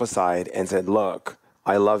myself aside and said, look,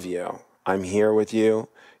 I love you. I'm here with you.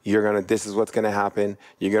 This is what's going to happen.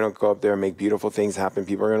 You're going to go up there and make beautiful things happen.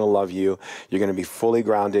 People are going to love you. You're going to be fully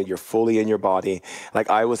grounded. You're fully in your body. Like,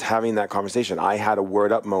 I was having that conversation. I had a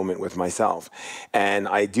word up moment with myself. And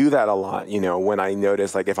I do that a lot, when I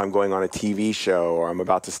notice, like, if I'm going on a TV show or I'm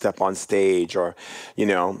about to step on stage, or,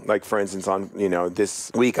 like, for instance, on,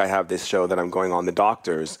 this week I have this show that I'm going on, The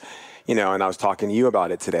Doctors. And I was talking to you about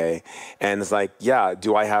it today. And it's like, yeah,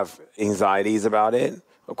 do I have anxieties about it?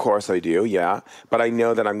 Of course I do, yeah. But I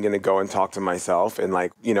know that I'm going to go and talk to myself, and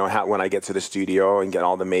when I get to the studio and get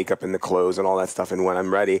all the makeup and the clothes and all that stuff, and when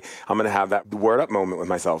I'm ready, I'm going to have that word up moment with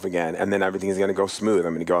myself again. And then everything is going to go smooth.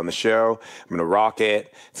 I'm going to go on the show. I'm going to rock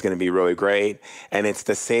it. It's going to be really great. And it's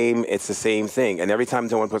the same thing. And every time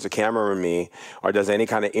someone puts a camera on me or does any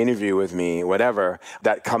kind of interview with me, whatever,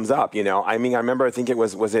 that comes up, I remember, I think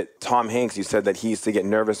was it Tom Hanks, who said that he used to get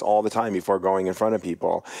nervous all the time before going in front of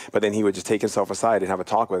people, but then he would just take himself aside and have a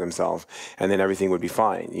talk with himself, and then everything would be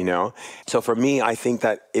fine, So for me, I think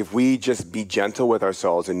that if we just be gentle with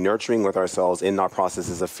ourselves and nurturing with ourselves in our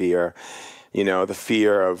processes of fear, the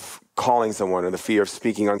fear of calling someone, or the fear of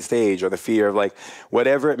speaking on stage, or the fear of, like,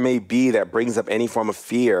 whatever it may be that brings up any form of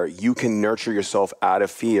fear, you can nurture yourself out of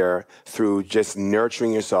fear through just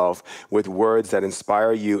nurturing yourself with words that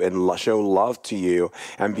inspire you and show love to you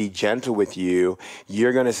and be gentle with you.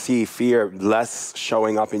 You're going to see fear less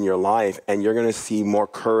showing up in your life, and you're going to see more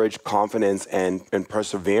courage, confidence, and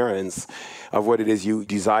perseverance of what it is you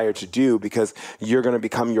desire to do, because you're going to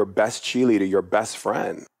become your best cheerleader, your best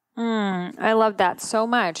friend. I love that so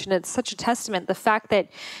much. And it's such a testament, the fact that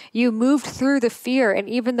you moved through the fear. And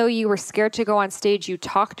even though you were scared to go on stage, you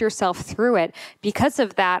talked yourself through it. Because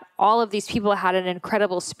of that, all of these people had an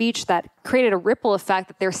incredible speech that created a ripple effect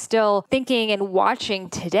that they're still thinking and watching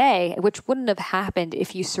today, which wouldn't have happened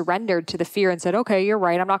if you surrendered to the fear and said, okay, you're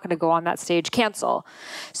right, I'm not going to go on that stage, cancel.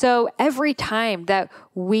 So every time that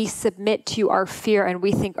we submit to our fear and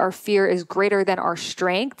we think our fear is greater than our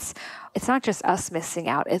strengths, it's not just us missing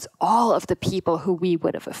out, it's all of the people who we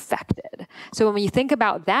would have affected. So when you think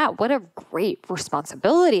about that, what a great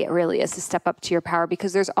responsibility it really is to step up to your power,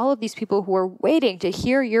 because there's all of these people who are waiting to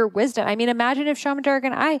hear your wisdom. I mean, imagine if Shaman Durek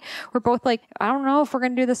and I were both like, I don't know if we're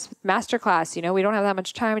going to do this masterclass, we don't have that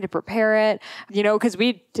much time to prepare it, because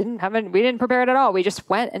we didn't prepare it at all. We just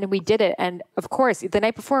went and we did it. And of course, the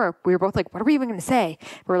night before, we were both like, what are we even going to say?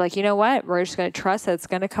 We're like, you know what? We're just going to trust that it's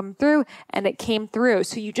going to come through, and it came through.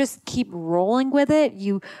 So you just keep rolling with it.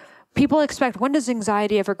 People expect, when does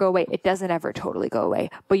anxiety ever go away? It doesn't ever totally go away,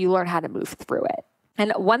 but you learn how to move through it.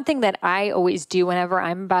 And one thing that I always do whenever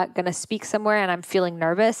I'm about going to speak somewhere and I'm feeling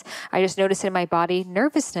nervous, I just notice in my body,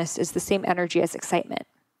 nervousness is the same energy as excitement.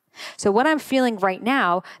 So what I'm feeling right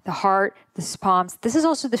now, the heart, the palms, this is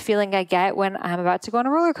also the feeling I get when I'm about to go on a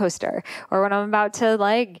roller coaster, or when I'm about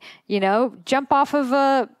to jump off of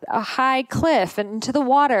a high cliff and into the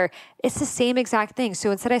water. It's the same exact thing.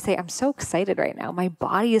 So instead I say, I'm so excited right now. My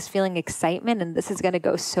body is feeling excitement, and this is going to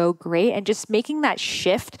go so great. And just making that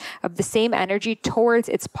shift of the same energy towards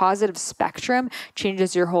its positive spectrum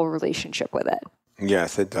changes your whole relationship with it.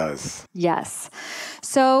 Yes, it does. Yes.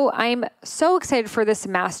 So I'm so excited for this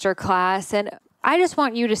masterclass, and I just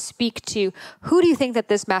want you to speak to, who do you think that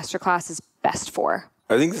this masterclass is best for?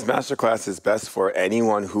 I think this masterclass is best for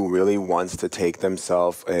anyone who really wants to take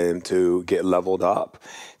themselves and to get leveled up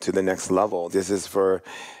to the next level. This is for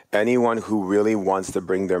anyone who really wants to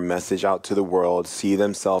bring their message out to the world, see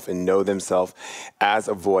themselves and know themselves as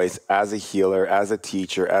a voice, as a healer, as a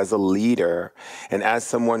teacher, as a leader, and as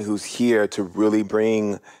someone who's here to really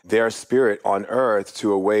bring their spirit on earth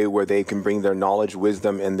to a way where they can bring their knowledge,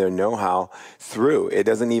 wisdom, and their know-how through. It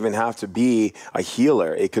doesn't even have to be a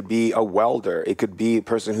healer. It could be a welder. It could be a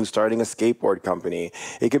person who's starting a skateboard company.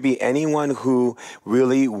 It could be anyone who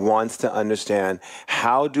really wants to understand,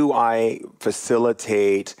 how do I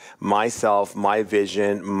facilitate myself, my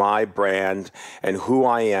vision, my brand, and who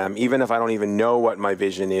I am, even if I don't even know what my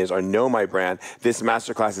vision is or know my brand, this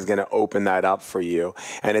masterclass is going to open that up for you.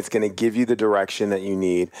 And it's going to give you the direction that you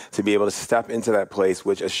need to be able to step into that place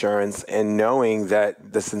with assurance and knowing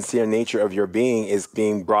that the sincere nature of your being is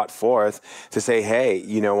being brought forth to say, hey,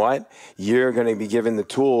 you know what? You're going to be given the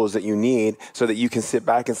tools that you need so that you can sit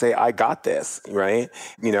back and say, I got this, right?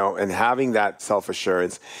 You know, and having that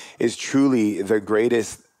self-assurance is truly the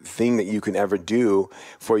greatest thing that you can ever do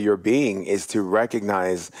for your being, is to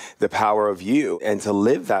recognize the power of you and to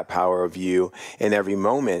live that power of you in every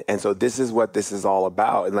moment. And so this is what this is all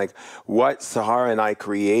about. And like what Sahara and I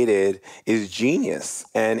created is genius.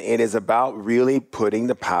 And it is about really putting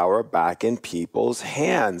the power back in people's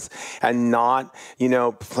hands and not, you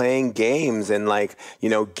know, playing games and like, you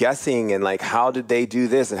know, guessing and like, how did they do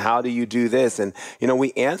this? And how do you do this? And, you know,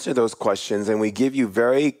 we answer those questions and we give you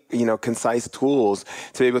very, you know, concise tools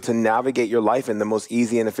to be able to navigate your life in the most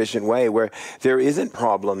easy and efficient way, where there isn't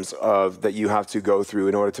problems that you have to go through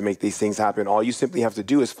in order to make these things happen. All you simply have to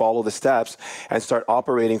do is follow the steps and start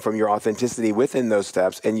operating from your authenticity within those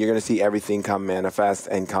steps, and you're going to see everything come manifest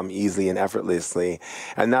and come easily and effortlessly.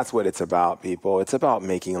 And that's what it's about, people. It's about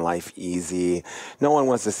making life easy. No one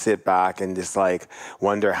wants to sit back and just like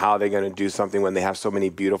wonder how they're going to do something when they have so many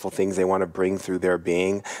beautiful things they want to bring through their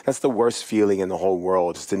being. That's the worst feeling in the whole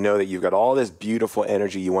world, is to know that you've got all this beautiful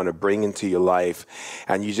energy you want to bring into your life,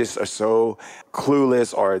 and you just are so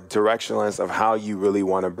clueless or directionless of how you really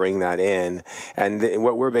want to bring that in. And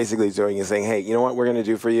what we're basically doing is saying, hey, you know what we're going to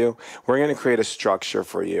do for you? We're going to create a structure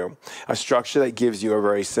for you, a structure that gives you a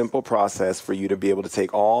very simple process for you to be able to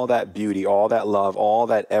take all that beauty, all that love, all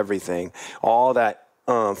that everything, all that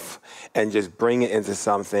and just bring it into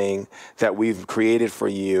something that we've created for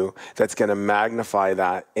you that's going to magnify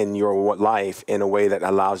that in your life in a way that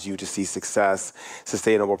allows you to see success,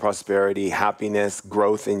 sustainable prosperity, happiness,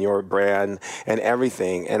 growth in your brand, and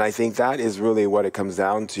everything. And I think that is really what it comes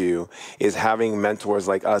down to, is having mentors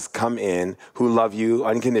like us come in who love you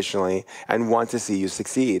unconditionally and want to see you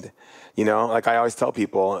succeed. You know, like I always tell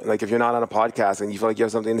people, like if you're not on a podcast and you feel like you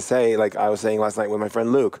have something to say, like I was saying last night with my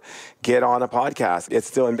friend Luke, get on a podcast. It's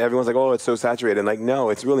still, and everyone's like, oh, it's so saturated. And like, no,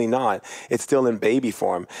 it's really not. It's still in baby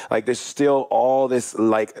form. Like there's still all this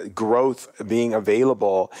like growth being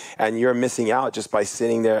available, and you're missing out just by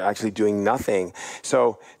sitting there actually doing nothing.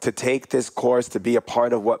 So to take this course, to be a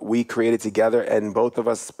part of what we created together, and both of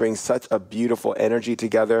us bring such a beautiful energy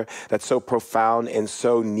together that's so profound and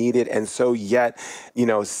so needed and so yet, you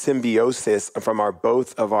know, symbiotic from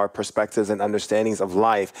both of our perspectives and understandings of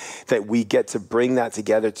life, that we get to bring that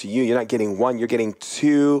together to you. You're not getting one, you're getting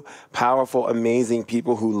two powerful, amazing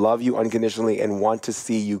people who love you unconditionally and want to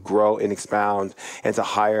see you grow and expound into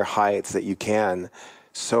higher heights that you can.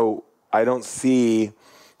 So I don't see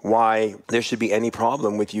why there should be any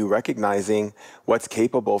problem with you recognizing what's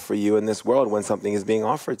capable for you in this world when something is being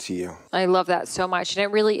offered to you. I love that so much. And it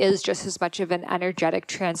really is just as much of an energetic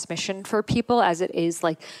transmission for people as it is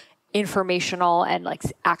like informational and like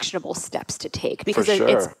actionable steps to take, because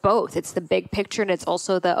it's both. It's the big picture, and it's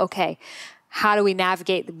also the, okay, how do we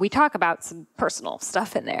navigate? We talk about some personal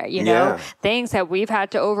stuff in there, you know, things that we've had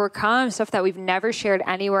to overcome, stuff that we've never shared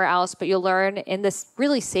anywhere else, but you'll learn in this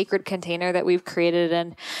really sacred container that we've created.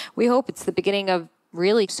 And we hope it's the beginning of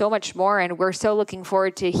really so much more. And we're so looking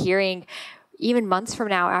forward to hearing, even months from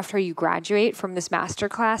now after you graduate from this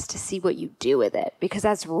masterclass, to see what you do with it, because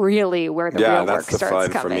that's really where the real work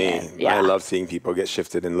starts coming in. Yeah, I love seeing people get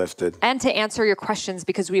shifted and lifted. And to answer your questions,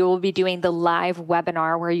 because we will be doing the live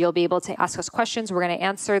webinar where you'll be able to ask us questions. We're going to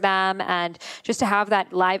answer them, and just to have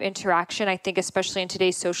that live interaction, I think especially in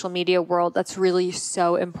today's social media world, that's really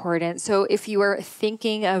so important. So if you are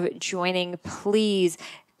thinking of joining, please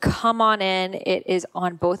come on in. It is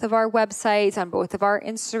on both of our websites, on both of our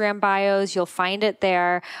Instagram bios. You'll find it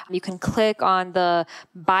there. You can click on the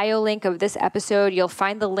bio link of this episode. You'll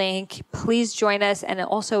find the link. Please join us. And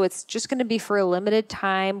also, it's just going to be for a limited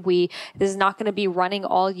time. This is not going to be running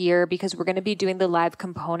all year, because we're going to be doing the live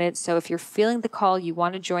component. So if you're feeling the call, you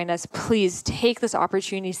want to join us, please take this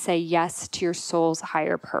opportunity to say yes to your soul's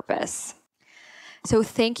higher purpose. So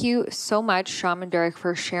thank you so much, Shaman Durek,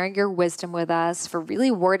 for sharing your wisdom with us, for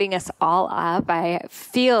really wording us all up. I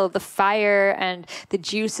feel the fire and the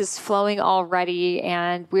juice is flowing already,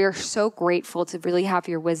 and we're so grateful to really have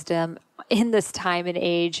your wisdom in this time and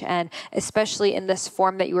age, and especially in this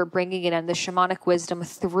form that you were bringing it in, the shamanic wisdom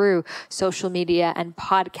through social media and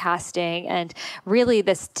podcasting, and really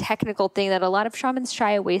this technical thing that a lot of shamans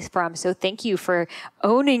shy away from. So thank you for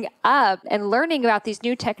owning up and learning about these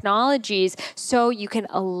new technologies so you can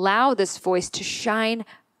allow this voice to shine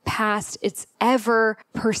past its ever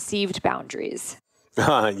perceived boundaries.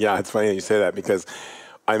 Yeah, it's funny that you say that because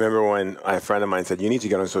I remember when a friend of mine said, you need to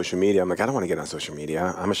get on social media. I'm like, I don't want to get on social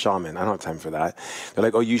media. I'm a shaman. I don't have time for that. They're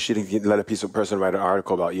like, oh, you should let a person write an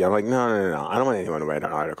article about you. I'm like, no. I don't want anyone to write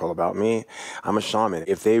an article about me. I'm a shaman.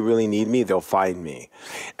 If they really need me, they'll find me.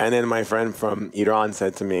 And then my friend from Iran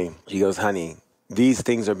said to me, she goes, honey, these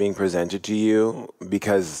things are being presented to you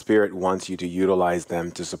because Spirit wants you to utilize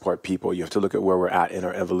them to support people. You have to look at where we're at in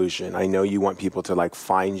our evolution. I know you want people to like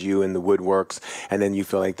find you in the woodworks and then you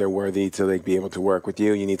feel like they're worthy to like be able to work with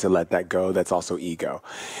you. You need to let that go. That's also ego.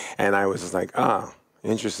 And I was just like,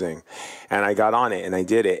 interesting. And I got on it and I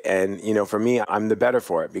did it. And, you know, for me, I'm the better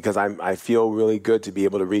for it because I feel really good to be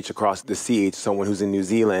able to reach across the sea to someone who's in New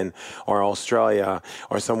Zealand or Australia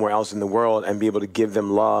or somewhere else in the world and be able to give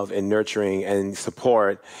them love and nurturing and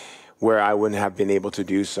support where I wouldn't have been able to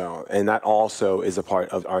do so. And that also is a part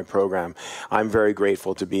of our program. I'm very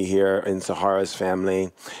grateful to be here in Sahara's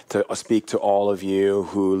family, to speak to all of you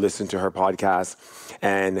who listen to her podcast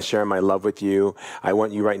and share my love with you. I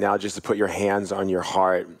want you right now just to put your hands on your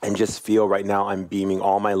heart and just feel right now I'm beaming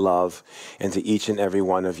all my love into each and every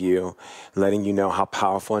one of you, letting you know how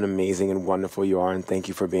powerful and amazing and wonderful you are. And thank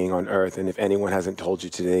you for being on earth. And if anyone hasn't told you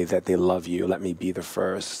today that they love you, let me be the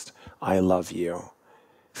first. I love you.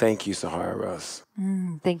 Thank you, Sahara Rose.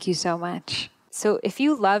 Thank you so much. So if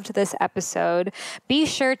you loved this episode, be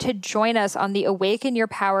sure to join us on the Awaken Your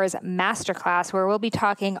Powers Masterclass, where we'll be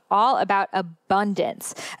talking all about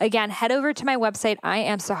abundance. Again, head over to my website,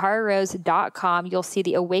 IamSaharaRose.com. You'll see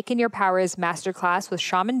the Awaken Your Powers Masterclass with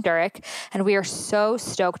Shaman Durek, and we are so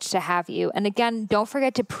stoked to have you. And again, don't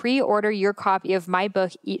forget to pre-order your copy of my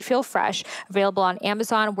book, Eat, Feel Fresh, available on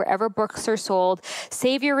Amazon, wherever books are sold.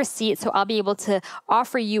 Save your receipt so I'll be able to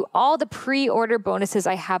offer you all the pre-order bonuses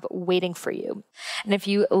I have waiting for you. And if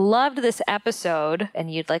you loved this episode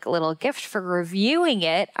and you'd like a little gift for reviewing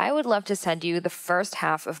it, I would love to send you the first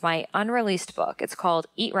half of my unreleased book. It's called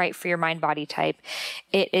Eat Right for Your Mind Body Type.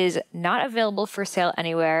 It is not available for sale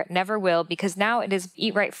anywhere, never will, because now it is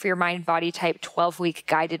Eat Right for Your Mind Body Type 12-week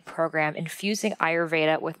guided program infusing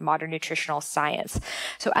Ayurveda with modern nutritional science.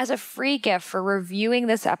 So as a free gift for reviewing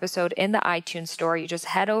this episode in the iTunes store, you just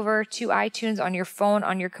head over to iTunes on your phone,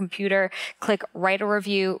 on your computer, click write a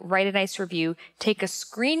review, write a nice review, take a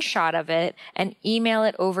screenshot of it and email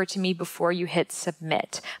it over to me before you hit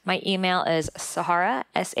submit. My email is Sahara,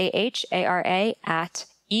 Sahara, at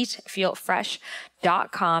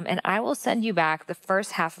eatfeelfresh.com, and I will send you back the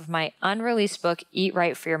first half of my unreleased book, Eat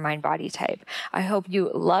Right for Your Mind Body Type. I hope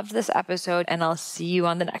you loved this episode, and I'll see you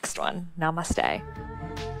on the next one. Namaste.